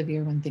 that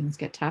persevere when things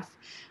get tough.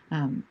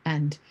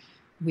 And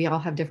we all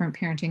have different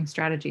parenting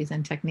strategies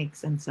and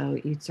techniques. And so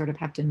you sort of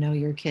have to know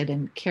your kid.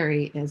 And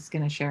Carrie is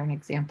going to share an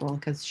example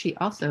because she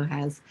also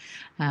has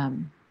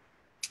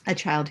a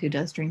child who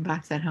does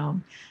Dreambox at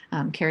home.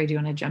 Carrie, do you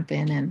want to jump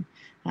in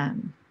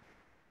and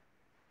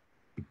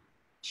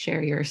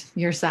share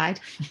your side?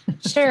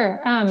 Sure.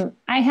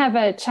 I have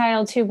a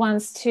child who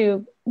wants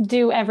to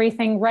do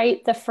everything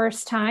right the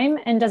first time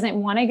and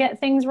doesn't want to get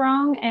things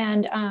wrong.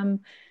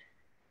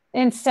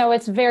 And so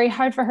it's very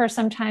hard for her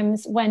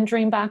sometimes when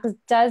Dreambox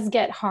does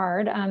get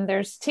hard.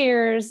 There's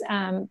tears,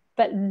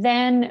 but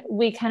then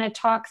we kind of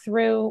talk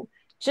through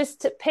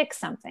just to pick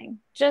something,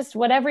 just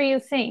whatever you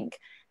think.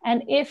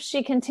 And if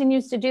she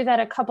continues to do that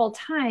a couple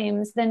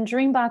times, then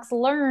Dreambox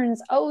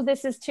learns, oh,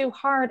 this is too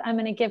hard. I'm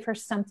going to give her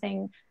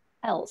something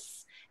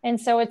else. And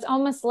so it's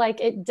almost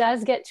like it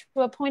does get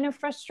to a point of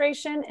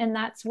frustration. And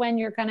that's when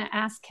you're going to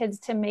ask kids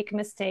to make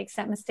mistakes,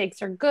 that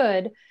mistakes are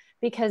good,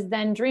 because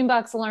then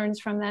Dreambox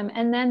learns from them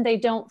and then they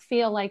don't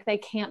feel like they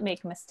can't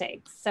make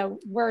mistakes. So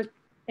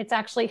it's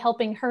actually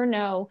helping her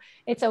know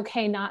it's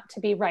okay not to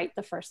be right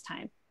the first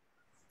time.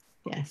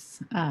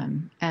 Yes.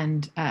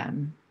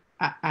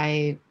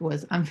 I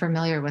was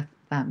unfamiliar with,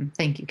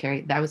 thank you,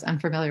 Carrie. I was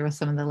unfamiliar with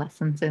some of the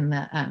lessons in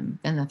the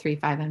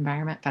 3-5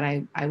 environment, but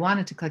I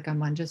wanted to click on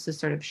one just to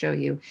sort of show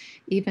you,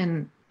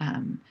 even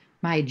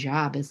my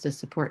job is to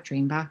support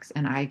Dreambox,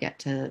 and I get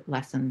to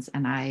lessons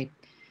and I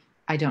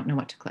don't know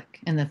what to click.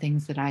 And the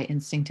things that I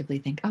instinctively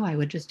think, oh, I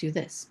would just do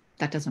this.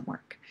 That doesn't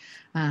work.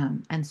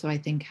 And so I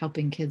think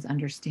helping kids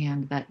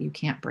understand that you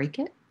can't break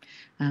it,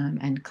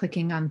 and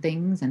clicking on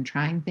things and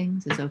trying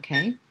things is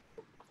okay.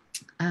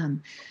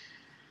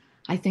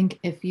 I think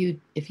if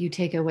you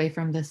take away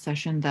from this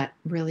session that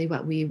really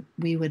what we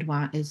would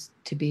want is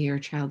to be your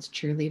child's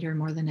cheerleader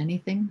more than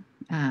anything.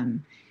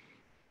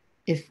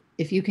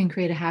 If you can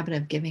create a habit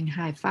of giving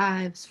high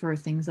fives for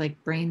things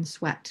like brain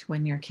sweat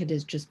when your kid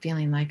is just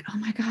feeling like, oh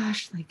my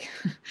gosh, like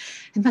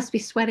it must be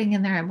sweating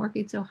in there, I'm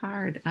working so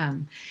hard.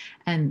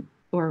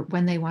 Or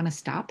when they want to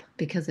stop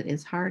because it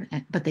is hard,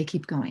 but they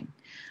keep going.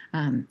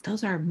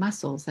 Those are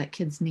muscles that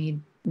kids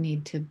need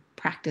to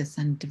practice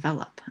and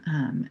develop.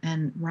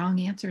 And wrong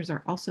answers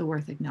are also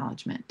worth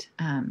acknowledgement.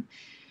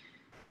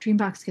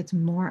 Dreambox gets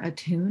more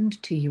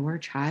attuned to your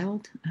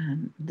child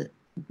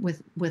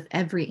with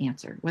every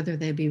answer, whether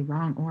they be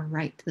wrong or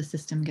right. The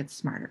system gets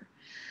smarter.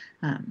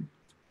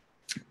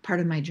 Part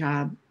of my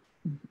job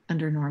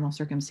under normal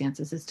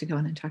circumstances is to go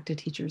in and talk to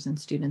teachers and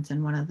students.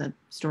 And one of the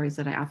stories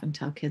that I often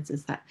tell kids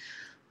is that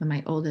when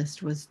my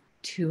oldest was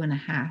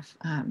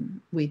 2.5,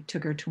 we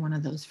took her to one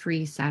of those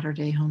free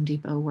Saturday Home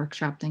Depot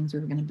workshop things. We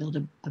were going to build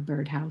a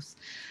birdhouse.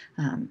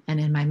 And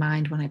in my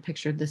mind, when I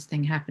pictured this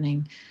thing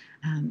happening,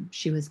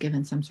 she was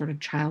given some sort of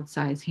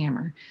child-size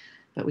hammer,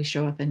 but we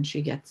show up and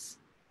she gets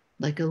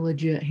like a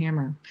legit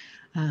hammer.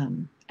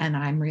 And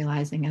I'm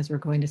realizing as we're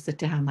going to sit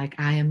down, like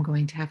I am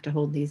going to have to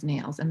hold these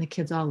nails, and the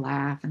kids all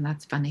laugh and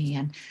that's funny.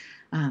 And,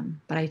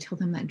 but I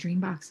told them that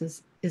Dreambox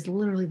is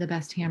literally the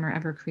best hammer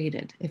ever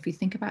created. If you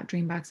think about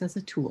Dreambox as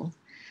a tool,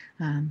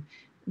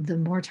 the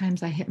more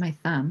times I hit my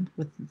thumb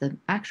with the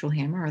actual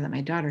hammer, or that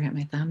my daughter hit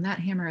my thumb, that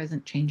hammer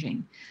isn't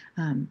changing.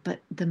 But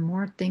the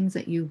more things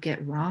that you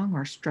get wrong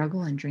or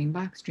struggle in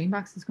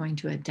Dreambox is going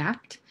to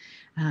adapt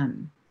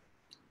and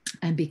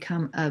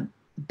become a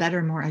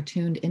better, more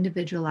attuned,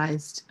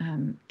 individualized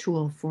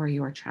tool for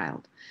your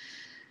child.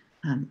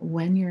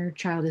 When your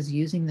child is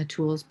using the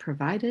tools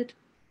provided,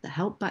 the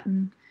help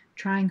button,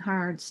 trying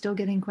hard, still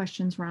getting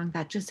questions wrong,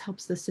 that just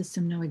helps the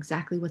system know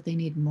exactly what they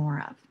need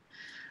more of.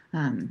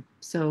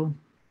 So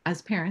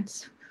as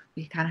parents,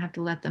 we kind of have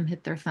to let them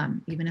hit their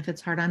thumb, even if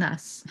it's hard on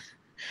us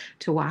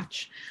to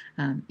watch.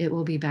 It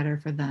will be better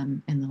for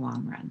them in the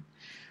long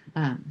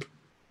run.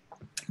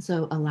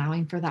 So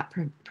allowing for that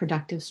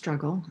productive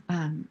struggle.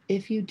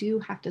 If you do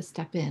have to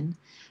step in,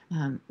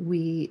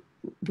 we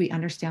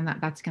understand that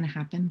that's going to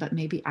happen, but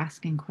maybe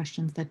asking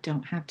questions that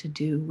don't have to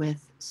do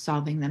with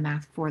solving the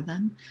math for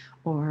them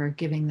or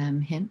giving them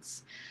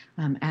hints.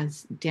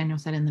 As Daniel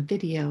said in the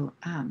video,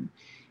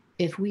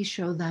 if we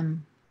show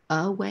them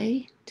a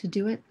way to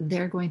do it,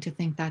 they're going to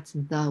think that's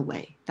the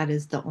way. That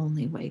is the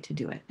only way to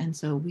do it. And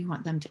so we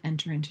want them to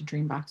enter into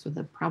Dreambox with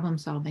a problem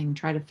solving,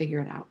 try to figure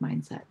it out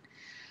mindset.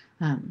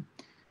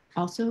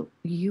 Also,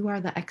 you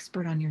are the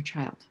expert on your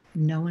child.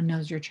 No one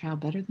knows your child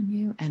better than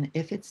you. And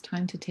if it's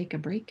time to take a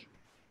break,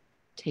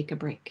 take a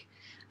break.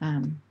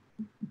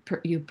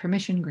 You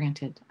permission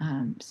granted.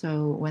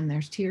 So when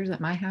there's tears at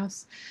my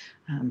house,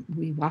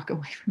 we walk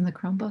away from the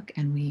Chromebook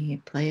and we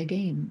play a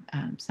game.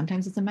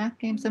 Sometimes it's a math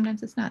game,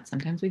 sometimes it's not.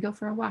 Sometimes we go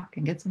for a walk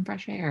and get some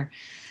fresh air.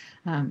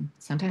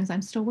 Sometimes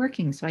I'm still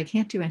working, so I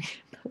can't do any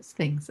of those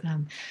things.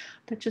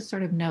 But just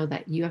sort of know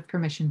that you have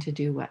permission to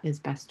do what is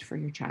best for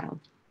your child.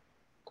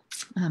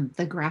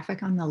 The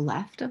graphic on the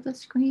left of the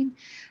screen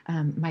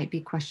might be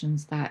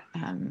questions that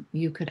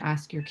you could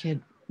ask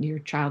your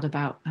child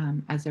about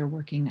as they're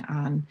working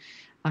on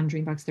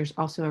Dreambox. There's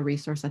also a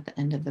resource at the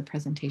end of the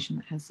presentation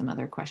that has some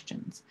other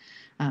questions.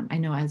 I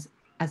know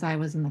as I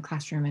was in the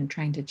classroom and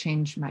trying to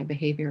change my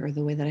behavior or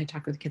the way that I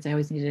talk with kids, I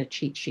always needed a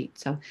cheat sheet.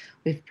 So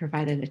we've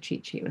provided a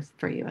cheat sheet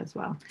for you as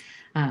well.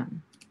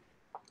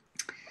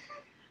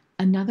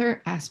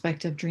 Another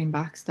aspect of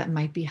Dreambox that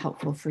might be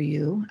helpful for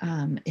you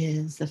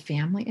is the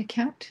family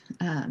account.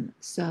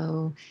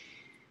 So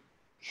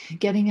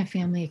getting a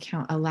family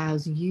account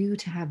allows you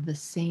to have the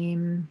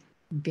same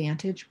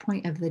vantage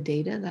point of the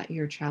data that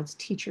your child's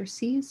teacher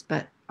sees,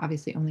 but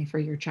obviously only for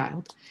your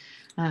child.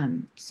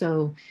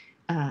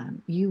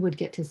 You would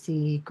get to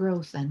see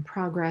growth and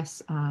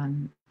progress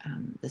on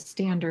the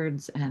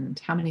standards and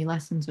how many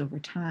lessons over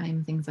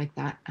time, things like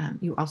that.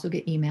 You also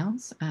get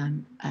emails.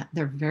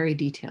 They're very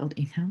detailed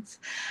emails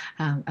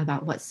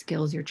about what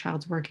skills your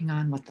child's working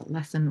on, what the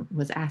lesson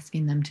was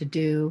asking them to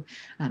do.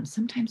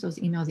 Sometimes those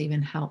emails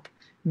even help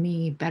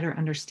me better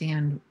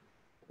understand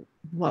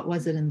what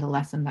was it in the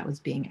lesson that was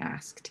being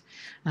asked.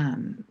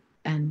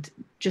 And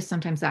just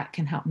sometimes that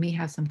can help me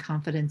have some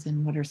confidence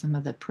in what are some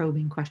of the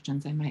probing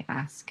questions I might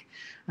ask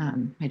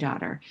my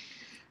daughter.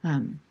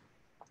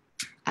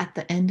 At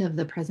the end of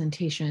the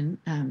presentation,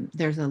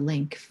 there's a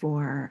link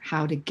for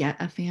how to get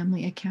a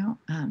family account.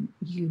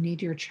 You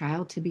need your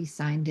child to be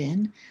signed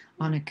in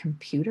on a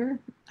computer.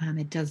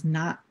 It does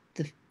not,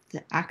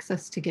 the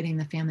access to getting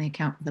the family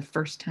account the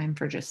first time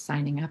for just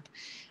signing up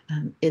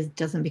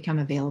doesn't become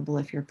available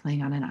if you're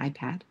playing on an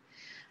iPad.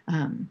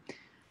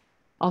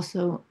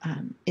 Also,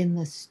 in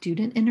the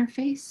student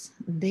interface,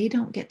 they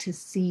don't get to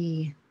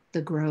see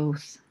the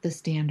growth, the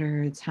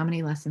standards, how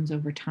many lessons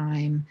over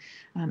time.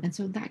 And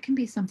so that can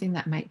be something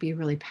that might be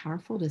really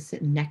powerful to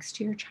sit next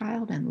to your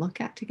child and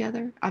look at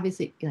together.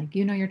 Obviously, like,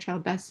 you know your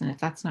child best, and if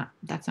that's not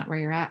where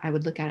you're at, I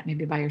would look at it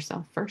maybe by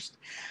yourself first.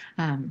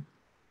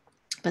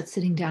 But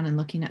sitting down and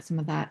looking at some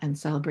of that and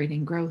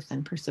celebrating growth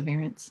and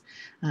perseverance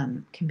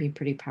can be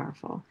pretty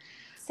powerful.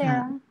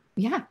 Sarah?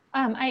 Yeah.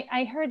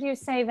 I heard you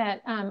say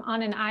that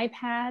on an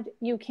iPad,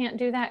 you can't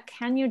do that.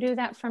 Can you do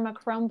that from a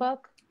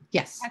Chromebook?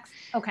 Yes.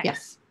 Okay.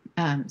 Yes.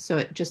 So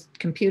it just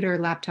computer,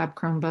 laptop,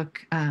 Chromebook,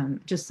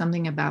 just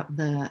something about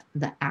the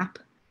app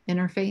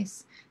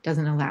interface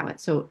doesn't allow it.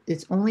 So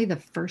it's only the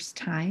first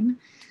time.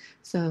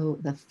 So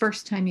the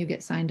first time you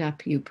get signed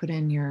up, you put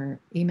in your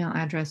email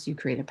address, you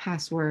create a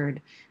password,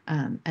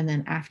 and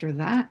then after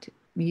that,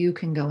 you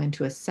can go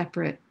into a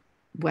separate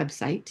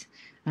website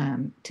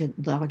to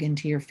log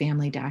into your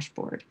family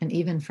dashboard. And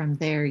even from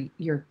there,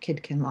 your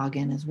kid can log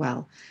in as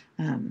well.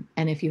 And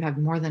if you have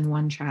more than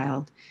one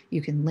child,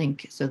 you can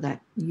link so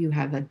that you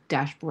have a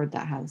dashboard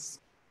that has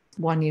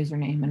one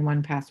username and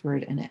one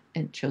password, and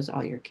it shows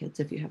all your kids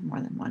if you have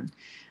more than one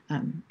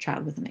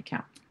child with an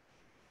account.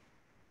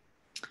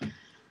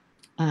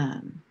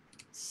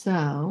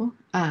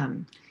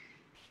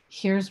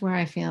 Here's where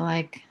I feel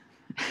like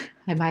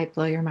I might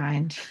blow your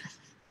mind.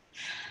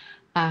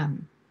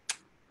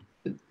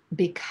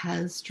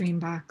 Because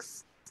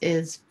Dreambox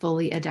is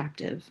fully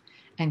adaptive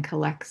and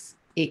collects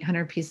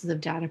 800 pieces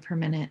of data per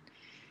minute,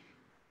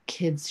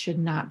 kids should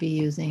not be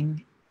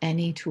using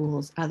any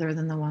tools other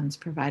than the ones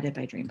provided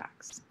by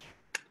Dreambox,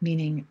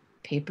 meaning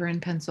paper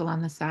and pencil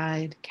on the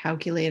side,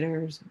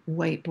 calculators,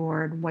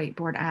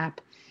 whiteboard app,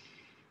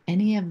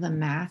 any of the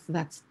math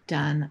that's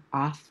done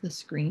off the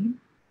screen.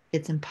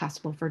 It's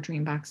impossible for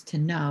Dreambox to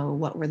know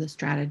what were the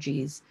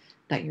strategies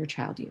that your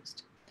child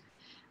used.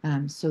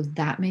 So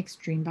that makes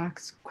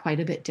Dreambox quite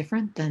a bit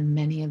different than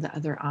many of the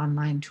other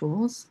online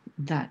tools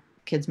that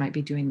kids might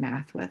be doing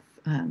math with,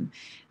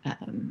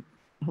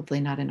 hopefully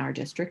not in our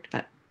district,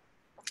 but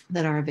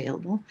that are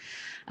available.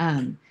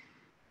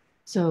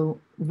 So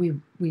we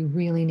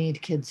really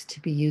need kids to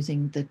be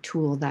using the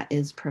tool that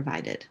is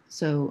provided.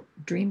 So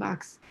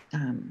Dreambox,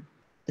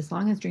 as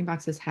long as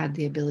Dreambox has had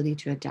the ability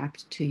to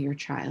adapt to your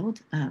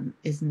child,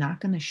 is not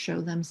going to show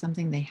them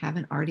something they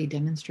haven't already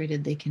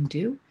demonstrated they can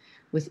do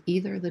with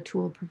either the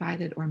tool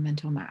provided or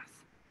mental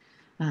math.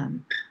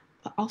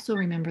 But also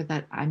remember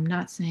that I'm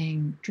not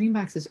saying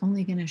Dreambox is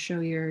only going to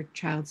show your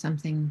child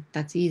something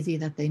that's easy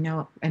that they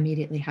know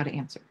immediately how to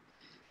answer.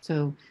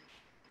 So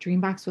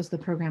Dreambox was the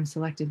program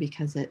selected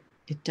because it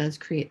does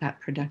create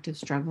that productive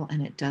struggle,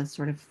 and it does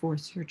sort of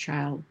force your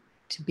child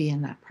to be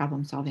in that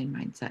problem-solving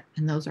mindset.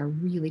 And those are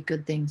really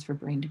good things for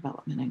brain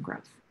development and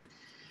growth.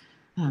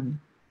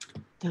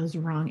 Those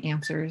wrong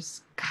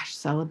answers, gosh,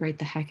 celebrate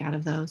the heck out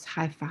of those.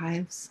 High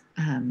fives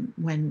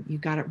when you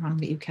got it wrong,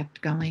 but you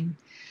kept going.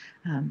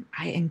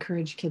 I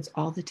encourage kids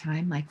all the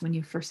time, like when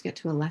you first get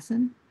to a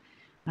lesson,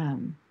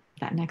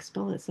 that next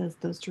bullet says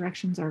those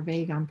directions are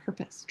vague on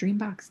purpose.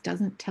 Dreambox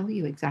doesn't tell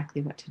you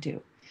exactly what to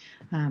do.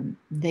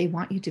 They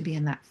want you to be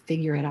in that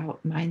figure it out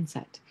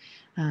mindset.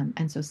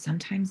 And so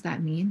sometimes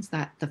that means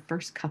that the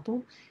first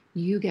couple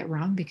you get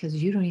wrong because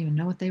you don't even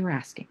know what they were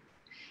asking.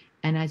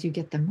 And as you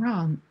get them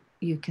wrong,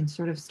 you can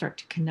sort of start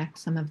to connect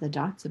some of the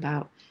dots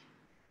about,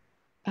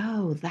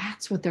 oh,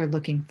 that's what they're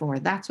looking for.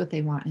 That's what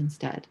they want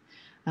instead.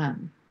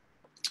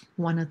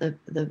 One of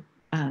the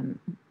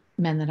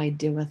men that I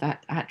deal with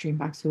at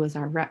Dreambox, who was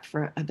our rep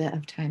for a bit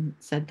of time,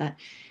 said that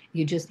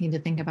you just need to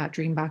think about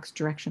Dreambox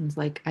directions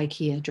like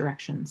IKEA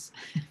directions,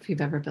 if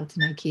you've ever built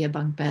an IKEA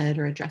bunk bed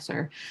or a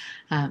dresser.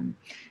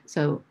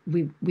 So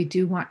we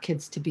do want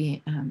kids to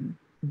be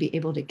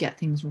able to get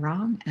things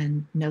wrong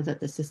and know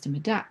that the system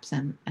adapts,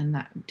 and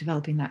that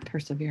developing that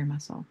persevere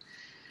muscle.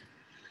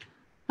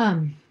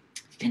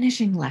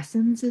 Finishing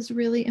lessons is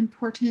really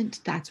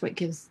important. That's what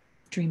gives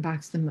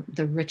Dreambox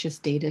the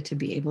richest data to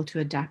be able to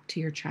adapt to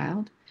your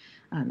child.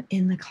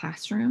 In the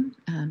classroom,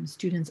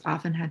 students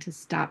often had to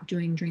stop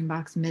doing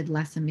Dreambox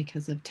mid-lesson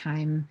because of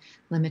time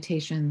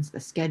limitations, the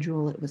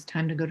schedule, it was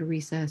time to go to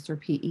recess or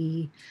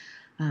PE.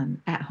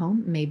 At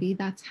home, maybe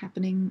that's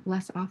happening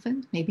less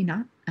often, maybe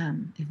not.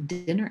 If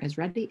dinner is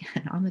ready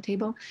and on the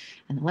table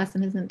and the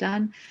lesson isn't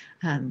done,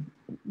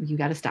 you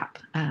got to stop.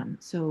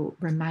 So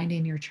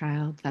reminding your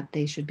child that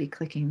they should be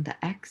clicking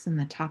the X in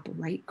the top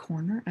right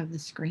corner of the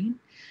screen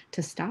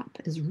to stop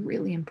is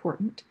really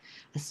important,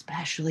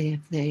 especially if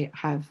they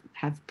have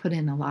put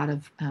in a lot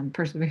of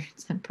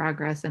perseverance and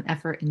progress and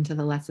effort into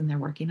the lesson they're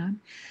working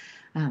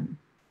on.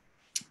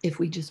 If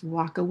we just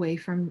walk away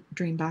from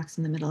Dreambox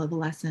in the middle of a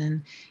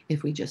lesson,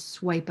 if we just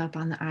swipe up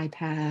on the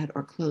iPad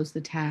or close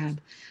the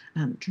tab,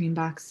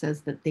 Dreambox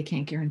says that they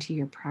can't guarantee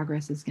your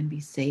progress is going to be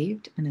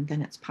saved. And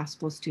then it's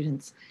possible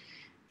students,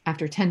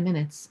 after 10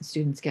 minutes,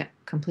 students get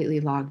completely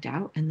logged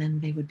out, and then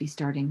they would be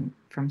starting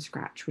from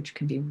scratch, which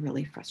can be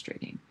really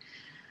frustrating.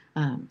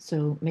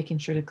 So making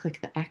sure to click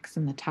the X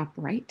in the top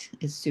right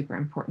is super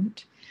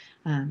important.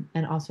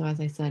 And also, as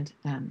I said,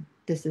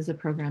 this is a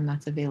program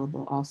that's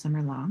available all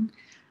summer long.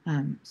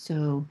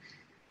 So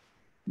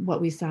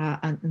what we saw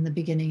in the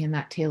beginning in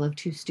that tale of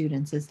two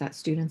students is that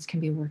students can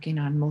be working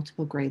on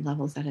multiple grade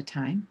levels at a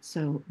time.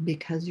 So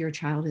because your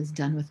child is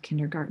done with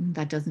kindergarten,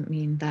 that doesn't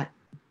mean that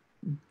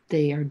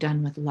they are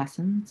done with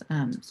lessons.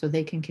 So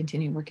they can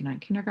continue working on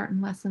kindergarten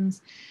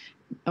lessons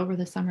over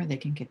the summer. They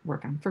can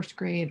work on first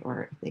grade,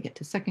 or if they get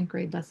to second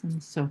grade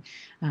lessons. So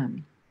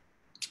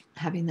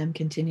having them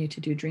continue to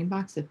do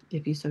Dreambox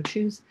if you so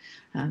choose.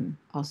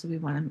 Also, we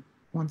want to,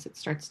 once it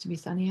starts to be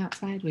sunny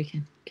outside, we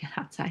can get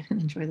outside and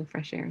enjoy the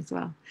fresh air as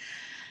well.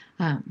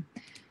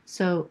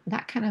 So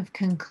that kind of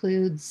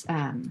concludes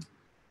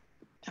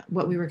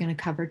what we were going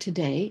to cover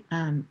today.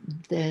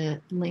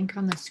 The link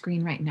on the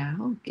screen right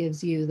now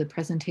gives you the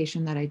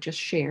presentation that I just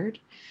shared.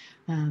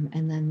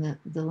 And then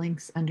the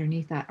links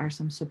underneath that are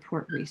some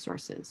support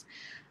resources.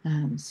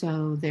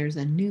 So there's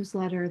a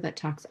newsletter that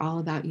talks all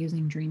about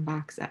using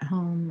Dreambox at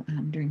home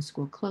during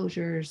school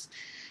closures.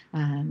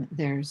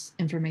 There's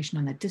information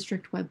on the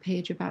district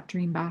webpage about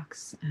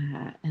Dreambox,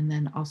 and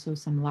then also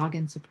some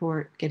login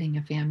support, getting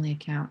a family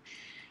account,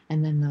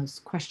 and then those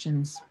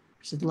questions,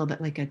 which is a little bit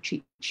like a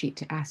cheat sheet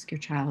to ask your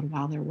child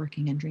while they're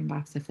working in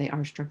Dreambox if they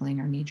are struggling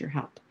or need your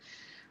help.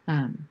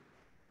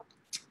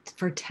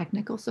 For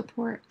technical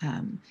support,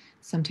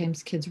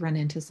 sometimes kids run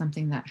into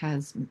something that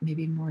has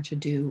maybe more to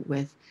do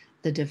with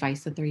the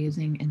device that they're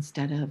using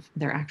instead of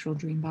their actual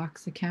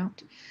Dreambox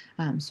account.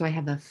 So I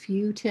have a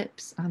few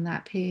tips on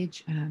that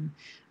page,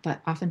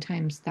 but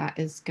oftentimes that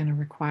is going to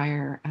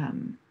require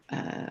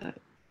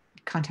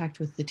contact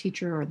with the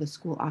teacher or the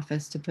school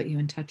office to put you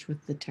in touch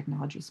with the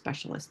technology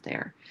specialist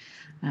there.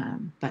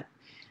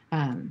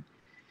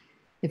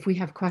 If we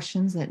have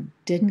questions that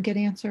didn't get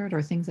answered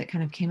or things that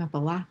kind of came up a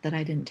lot that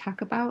I didn't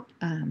talk about,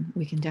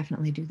 we can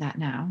definitely do that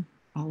now.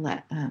 I'll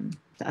let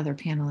the other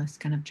panelists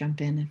kind of jump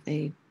in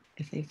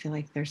if they feel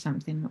like there's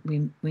something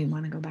that we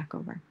want to go back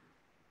over.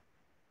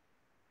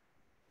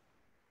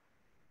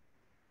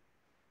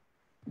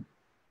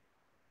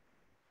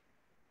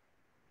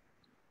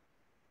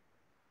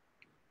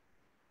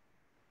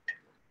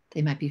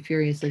 They might be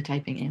furiously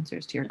typing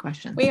answers to your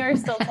questions. We are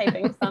still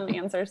typing some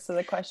answers to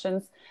the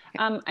questions.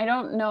 I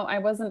don't know,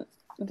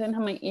 didn't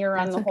have my ear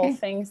on the whole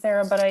thing,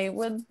 Sarah, but I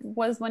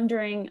was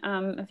wondering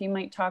if you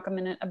might talk a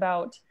minute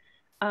about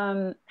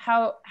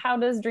how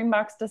does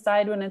Dreambox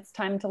decide when it's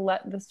time to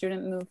let the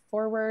student move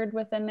forward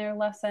within their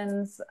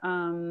lessons?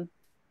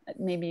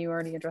 Maybe you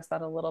already addressed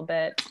that a little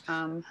bit,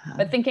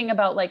 but thinking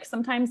about, like,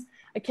 sometimes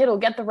a kid will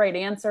get the right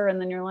answer and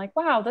then you're like,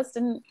 wow, this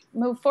didn't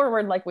move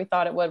forward like we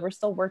thought it would. We're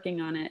still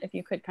working on it. If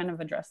you could kind of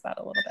address that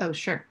a little bit. Oh,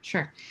 sure.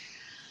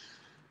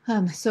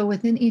 So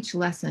within each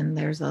lesson,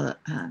 there's a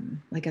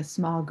like a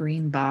small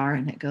green bar,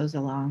 and it goes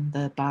along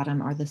the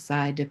bottom or the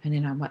side,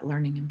 depending on what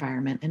learning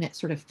environment, and it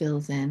sort of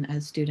fills in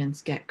as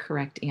students get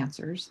correct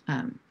answers.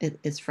 It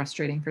is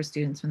frustrating for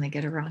students when they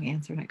get a wrong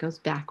answer and it goes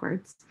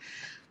backwards.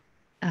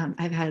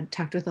 I've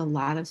talked with a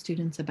lot of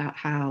students about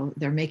how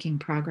they're making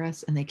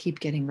progress and they keep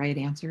getting right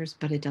answers,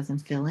 but it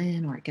doesn't fill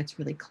in, or it gets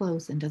really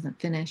close and doesn't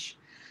finish.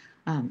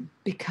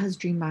 Because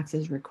Dreambox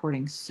is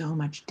recording so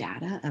much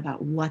data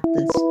about what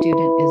the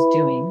student is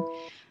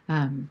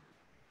doing,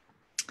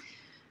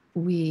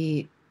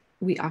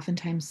 we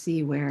oftentimes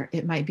see where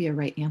it might be a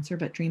right answer,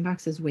 but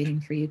Dreambox is waiting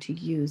for you to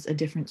use a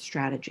different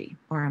strategy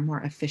or a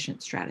more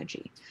efficient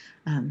strategy.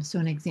 So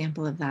an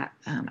example of that,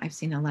 I've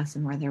seen a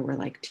lesson where there were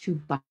like 2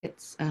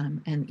 buckets,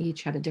 and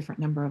each had a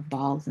different number of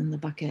balls in the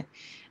bucket,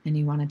 and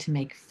you wanted to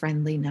make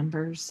friendly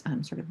numbers,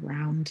 sort of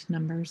round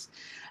numbers,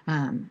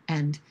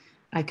 and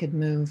I could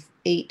move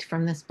 8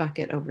 from this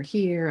bucket over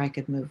here. I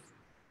could move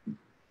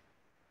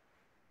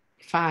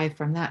 5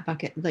 from that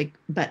bucket,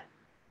 but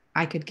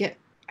I could get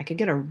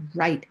a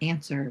right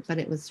answer, but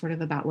it was sort of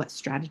about what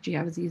strategy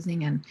I was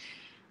using.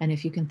 And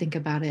if you can think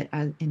about it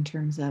in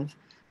terms of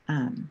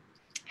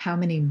how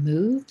many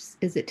moves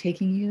is it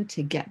taking you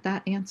to get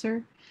that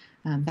answer,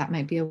 that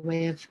might be a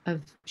way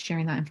of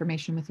sharing that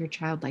information with your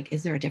child. Like,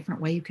 is there a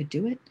different way you could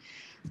do it?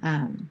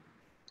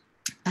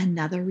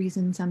 Another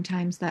reason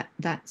sometimes that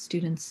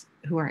students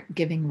who are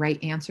giving right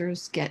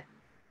answers get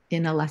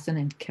in a lesson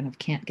and kind of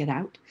can't get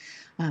out,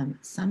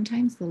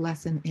 sometimes the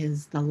lesson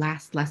is the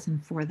last lesson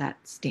for that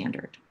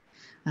standard.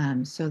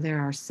 So there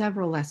are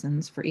several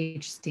lessons for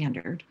each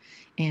standard,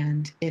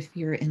 and if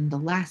you're in the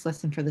last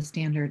lesson for the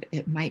standard,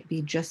 it might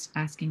be just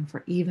asking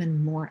for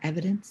even more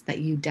evidence that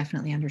you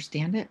definitely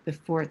understand it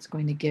before it's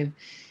going to give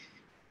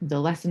the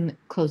lesson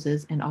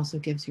closes, and also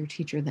gives your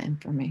teacher the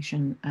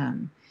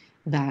information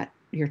that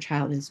your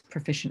child is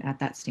proficient at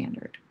that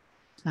standard.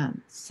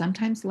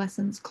 Sometimes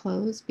lessons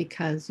close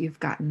because you've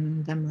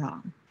gotten them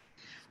wrong.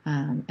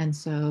 And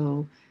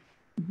so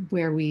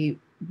where we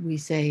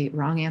say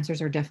wrong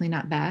answers are definitely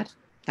not bad,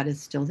 that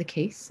is still the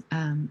case.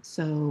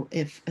 So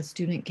if a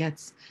student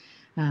gets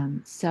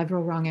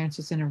several wrong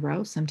answers in a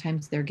row,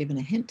 sometimes they're given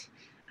a hint.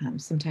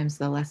 Sometimes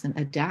the lesson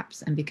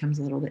adapts and becomes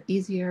a little bit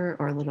easier,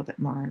 or a little bit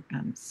more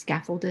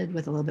scaffolded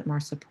with a little bit more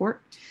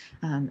support.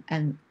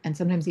 And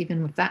sometimes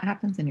even if that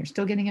happens and you're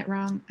still getting it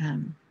wrong,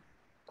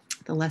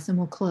 the lesson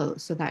will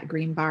close. So that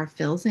green bar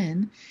fills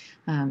in,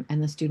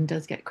 and the student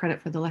does get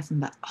credit for the lesson,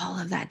 but all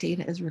of that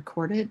data is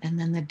recorded, and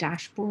then the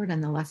dashboard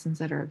and the lessons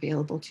that are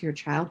available to your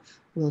child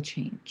will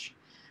change.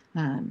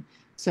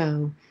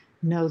 So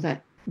know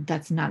that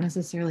that's not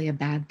necessarily a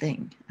bad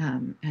thing.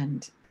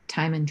 And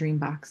time in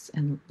Dreambox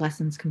and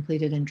lessons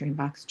completed in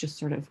Dreambox just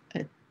sort of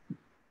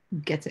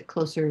gets it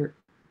closer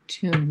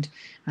tuned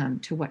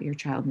to what your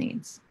child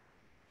needs.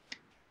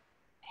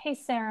 Hey,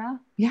 Sarah.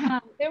 Yeah.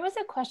 There was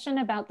a question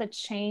about the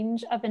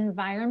change of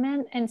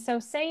environment. And so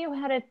say you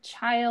had a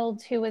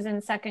child who was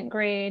in 2nd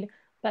grade,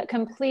 but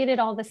completed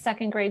all the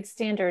 2nd grade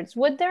standards.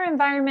 Would their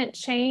environment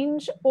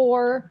change,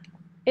 or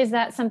is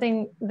that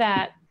something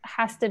that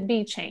has to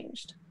be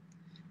changed?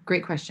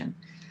 Great question.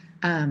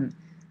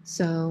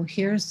 So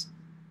here's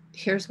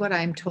what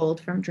I'm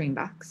told from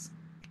Dreambox.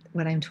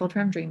 What I'm told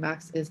from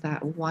Dreambox is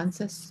that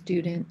once a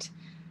student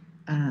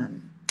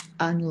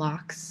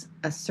unlocks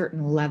a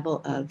certain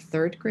level of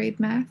 3rd grade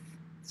math,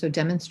 so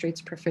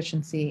demonstrates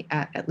proficiency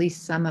at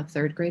least some of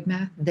 3rd grade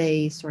math,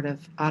 they sort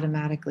of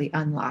automatically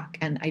unlock.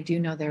 And I do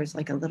know there's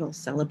like a little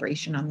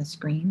celebration on the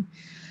screen.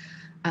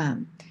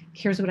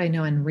 Here's what I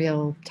know in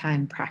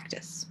real-time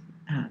practice.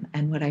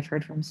 And what I've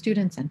heard from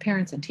students and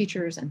parents and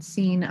teachers and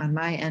seen on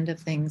my end of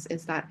things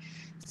is that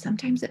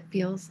sometimes it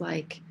feels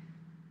like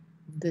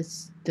the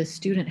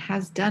student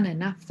has done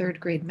enough 3rd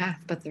grade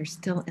math, but they're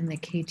still in the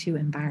K2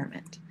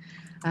 environment.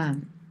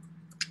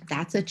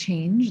 That's a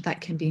change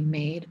that can be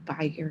made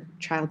by your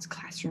child's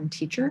classroom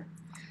teacher.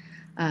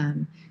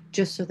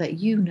 Just so that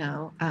you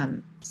know,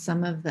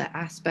 some of the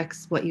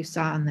aspects, what you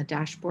saw on the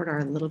dashboard, are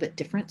a little bit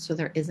different. So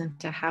there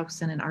isn't a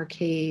house and an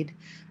arcade.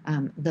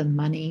 The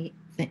money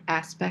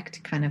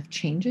aspect kind of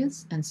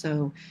changes. And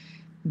so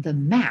the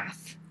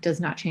math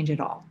does not change at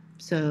all.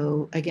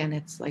 So again,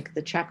 it's like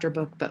the chapter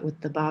book, but with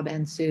the Bob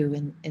and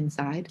Sue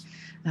inside.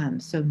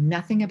 So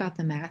nothing about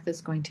the math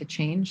is going to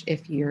change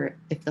if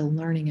the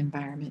learning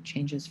environment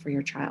changes for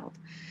your child.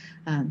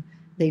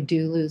 They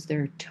do lose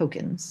their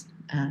tokens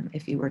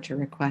if you were to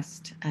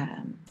request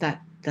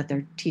that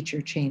their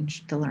teacher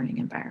change the learning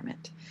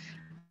environment.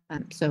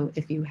 So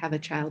if you have a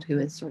child who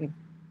is sort of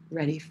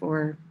ready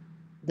for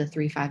the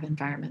 3-5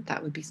 environment,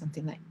 that would be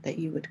something that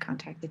you would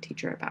contact the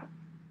teacher about.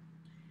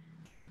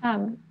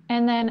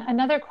 And then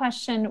another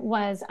question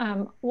was,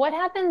 what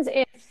happens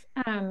if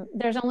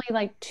there's only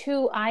like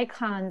 2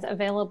 icons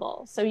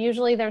available? So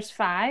usually there's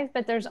 5,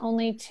 but there's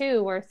only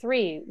 2 or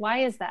 3.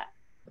 Why is that?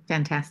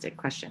 Fantastic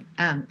question.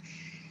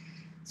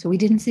 So we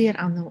didn't see it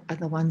on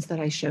the ones that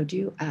I showed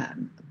you,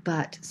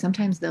 but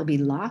sometimes they'll be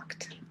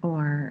locked,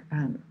 or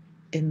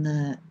in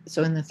the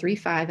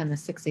 3-5 and the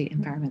 6-8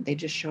 environment, they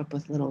just show up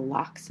with little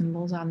lock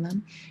symbols on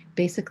them.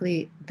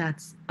 Basically,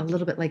 that's a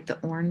little bit like the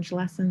orange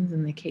lessons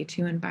in the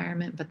K2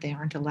 environment, but they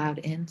aren't allowed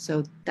in.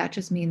 So that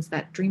just means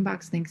that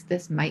Dreambox thinks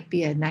this might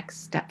be a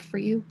next step for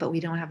you, but we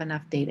don't have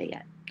enough data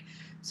yet.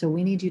 So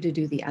we need you to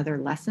do the other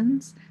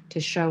lessons to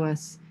show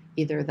us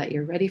either that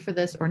you're ready for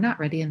this or not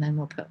ready, and then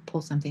we'll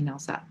pull something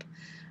else up.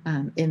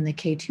 In the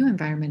K2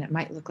 environment, it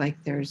might look like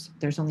there's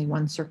only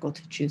one circle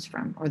to choose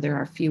from, or there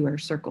are fewer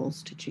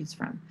circles to choose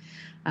from.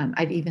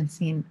 I've even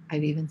seen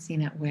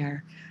it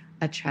where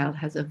a child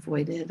has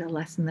avoided a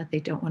lesson that they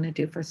don't want to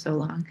do for so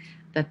long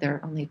that there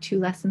are only 2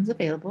 lessons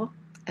available,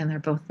 and they're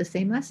both the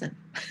same lesson.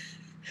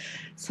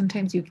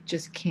 Sometimes you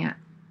just can't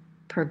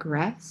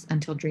progress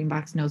until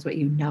Dreambox knows what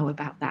you know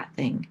about that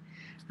thing.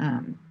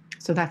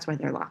 So that's why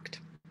they're locked.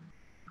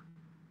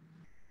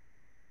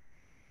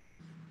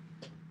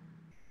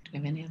 Do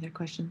you have any other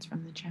questions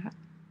from the chat?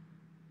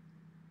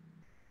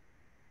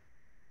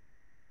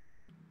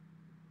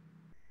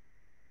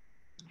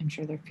 I'm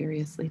sure they're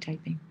furiously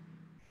typing.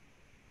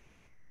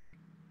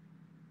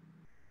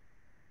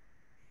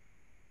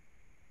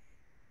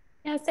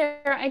 Yeah,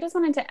 Sarah, I just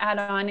wanted to add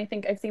on. I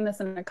think I've seen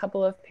this in a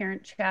couple of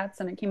parent chats,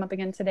 and it came up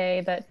again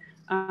today that,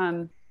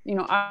 you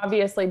know,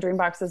 obviously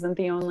Dreambox isn't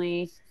the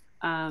only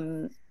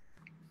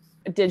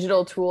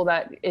digital tool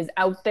that is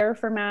out there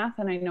for math.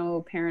 And I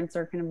know parents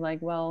are kind of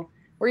like, well,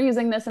 we're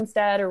using this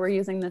instead, or we're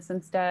using this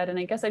instead. And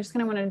I guess I just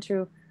kind of wanted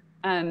to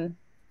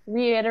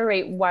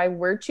reiterate why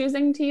we're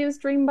choosing to use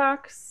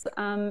Dreambox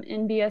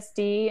in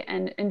BSD.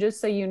 And just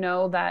so you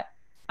know that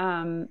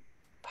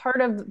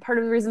part of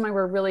the reason why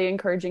we're really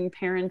encouraging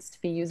parents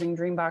to be using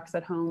Dreambox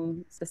at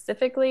home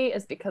specifically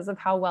is because of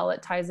how well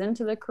it ties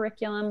into the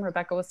curriculum.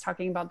 Rebecca was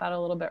talking about that a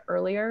little bit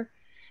earlier.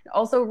 It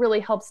also really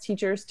helps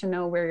teachers to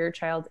know where your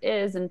child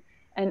is. And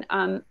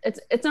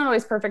it's not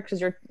always perfect because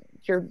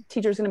your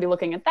teacher's going to be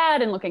looking at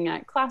that and looking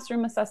at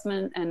classroom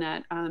assessment and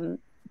at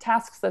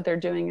tasks that they're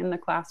doing in the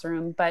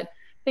classroom. But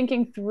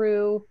thinking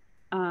through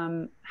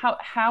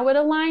how it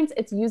aligns,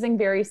 it's using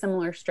very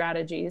similar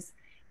strategies.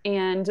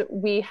 And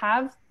we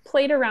have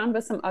played around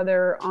with some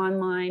other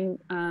online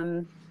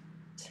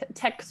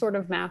tech sort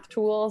of math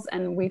tools.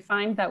 And we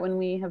find that when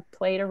we have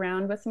played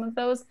around with some of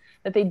those,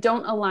 that they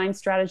don't align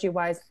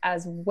strategy-wise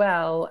as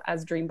well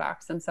as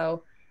Dreambox. And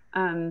so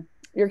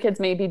your kids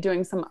may be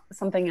doing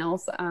something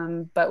else,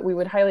 but we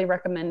would highly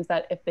recommend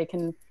that if they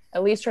can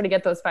at least try to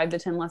get those 5 to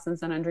 10 lessons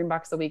done on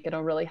Dreambox a week,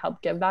 it'll really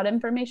help give that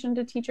information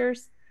to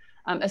teachers.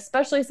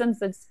 Especially since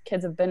the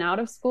kids have been out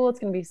of school, it's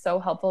going to be so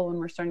helpful when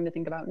we're starting to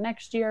think about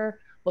next year,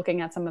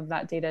 looking at some of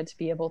that data to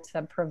be able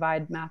to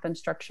provide math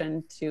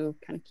instruction to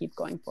kind of keep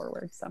going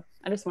forward. So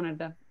I just wanted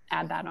to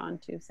add that on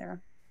too, Sarah.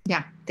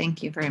 Yeah,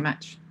 thank you very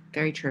much.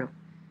 Very true.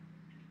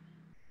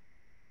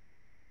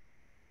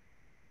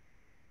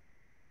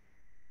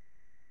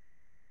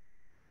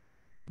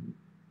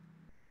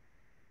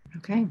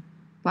 Okay.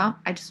 Well,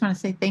 I just want to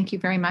say thank you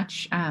very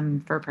much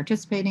for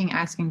participating,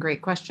 asking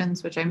great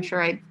questions, which I'm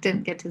sure I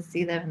didn't get to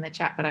see them in the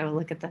chat, but I will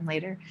look at them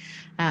later.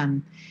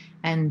 And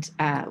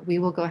we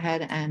will go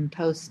ahead and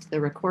post the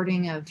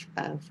recording of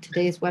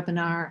today's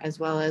webinar, as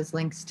well as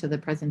links to the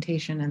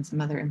presentation and some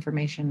other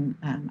information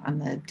on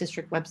the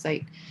district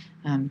website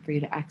for you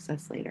to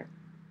access later.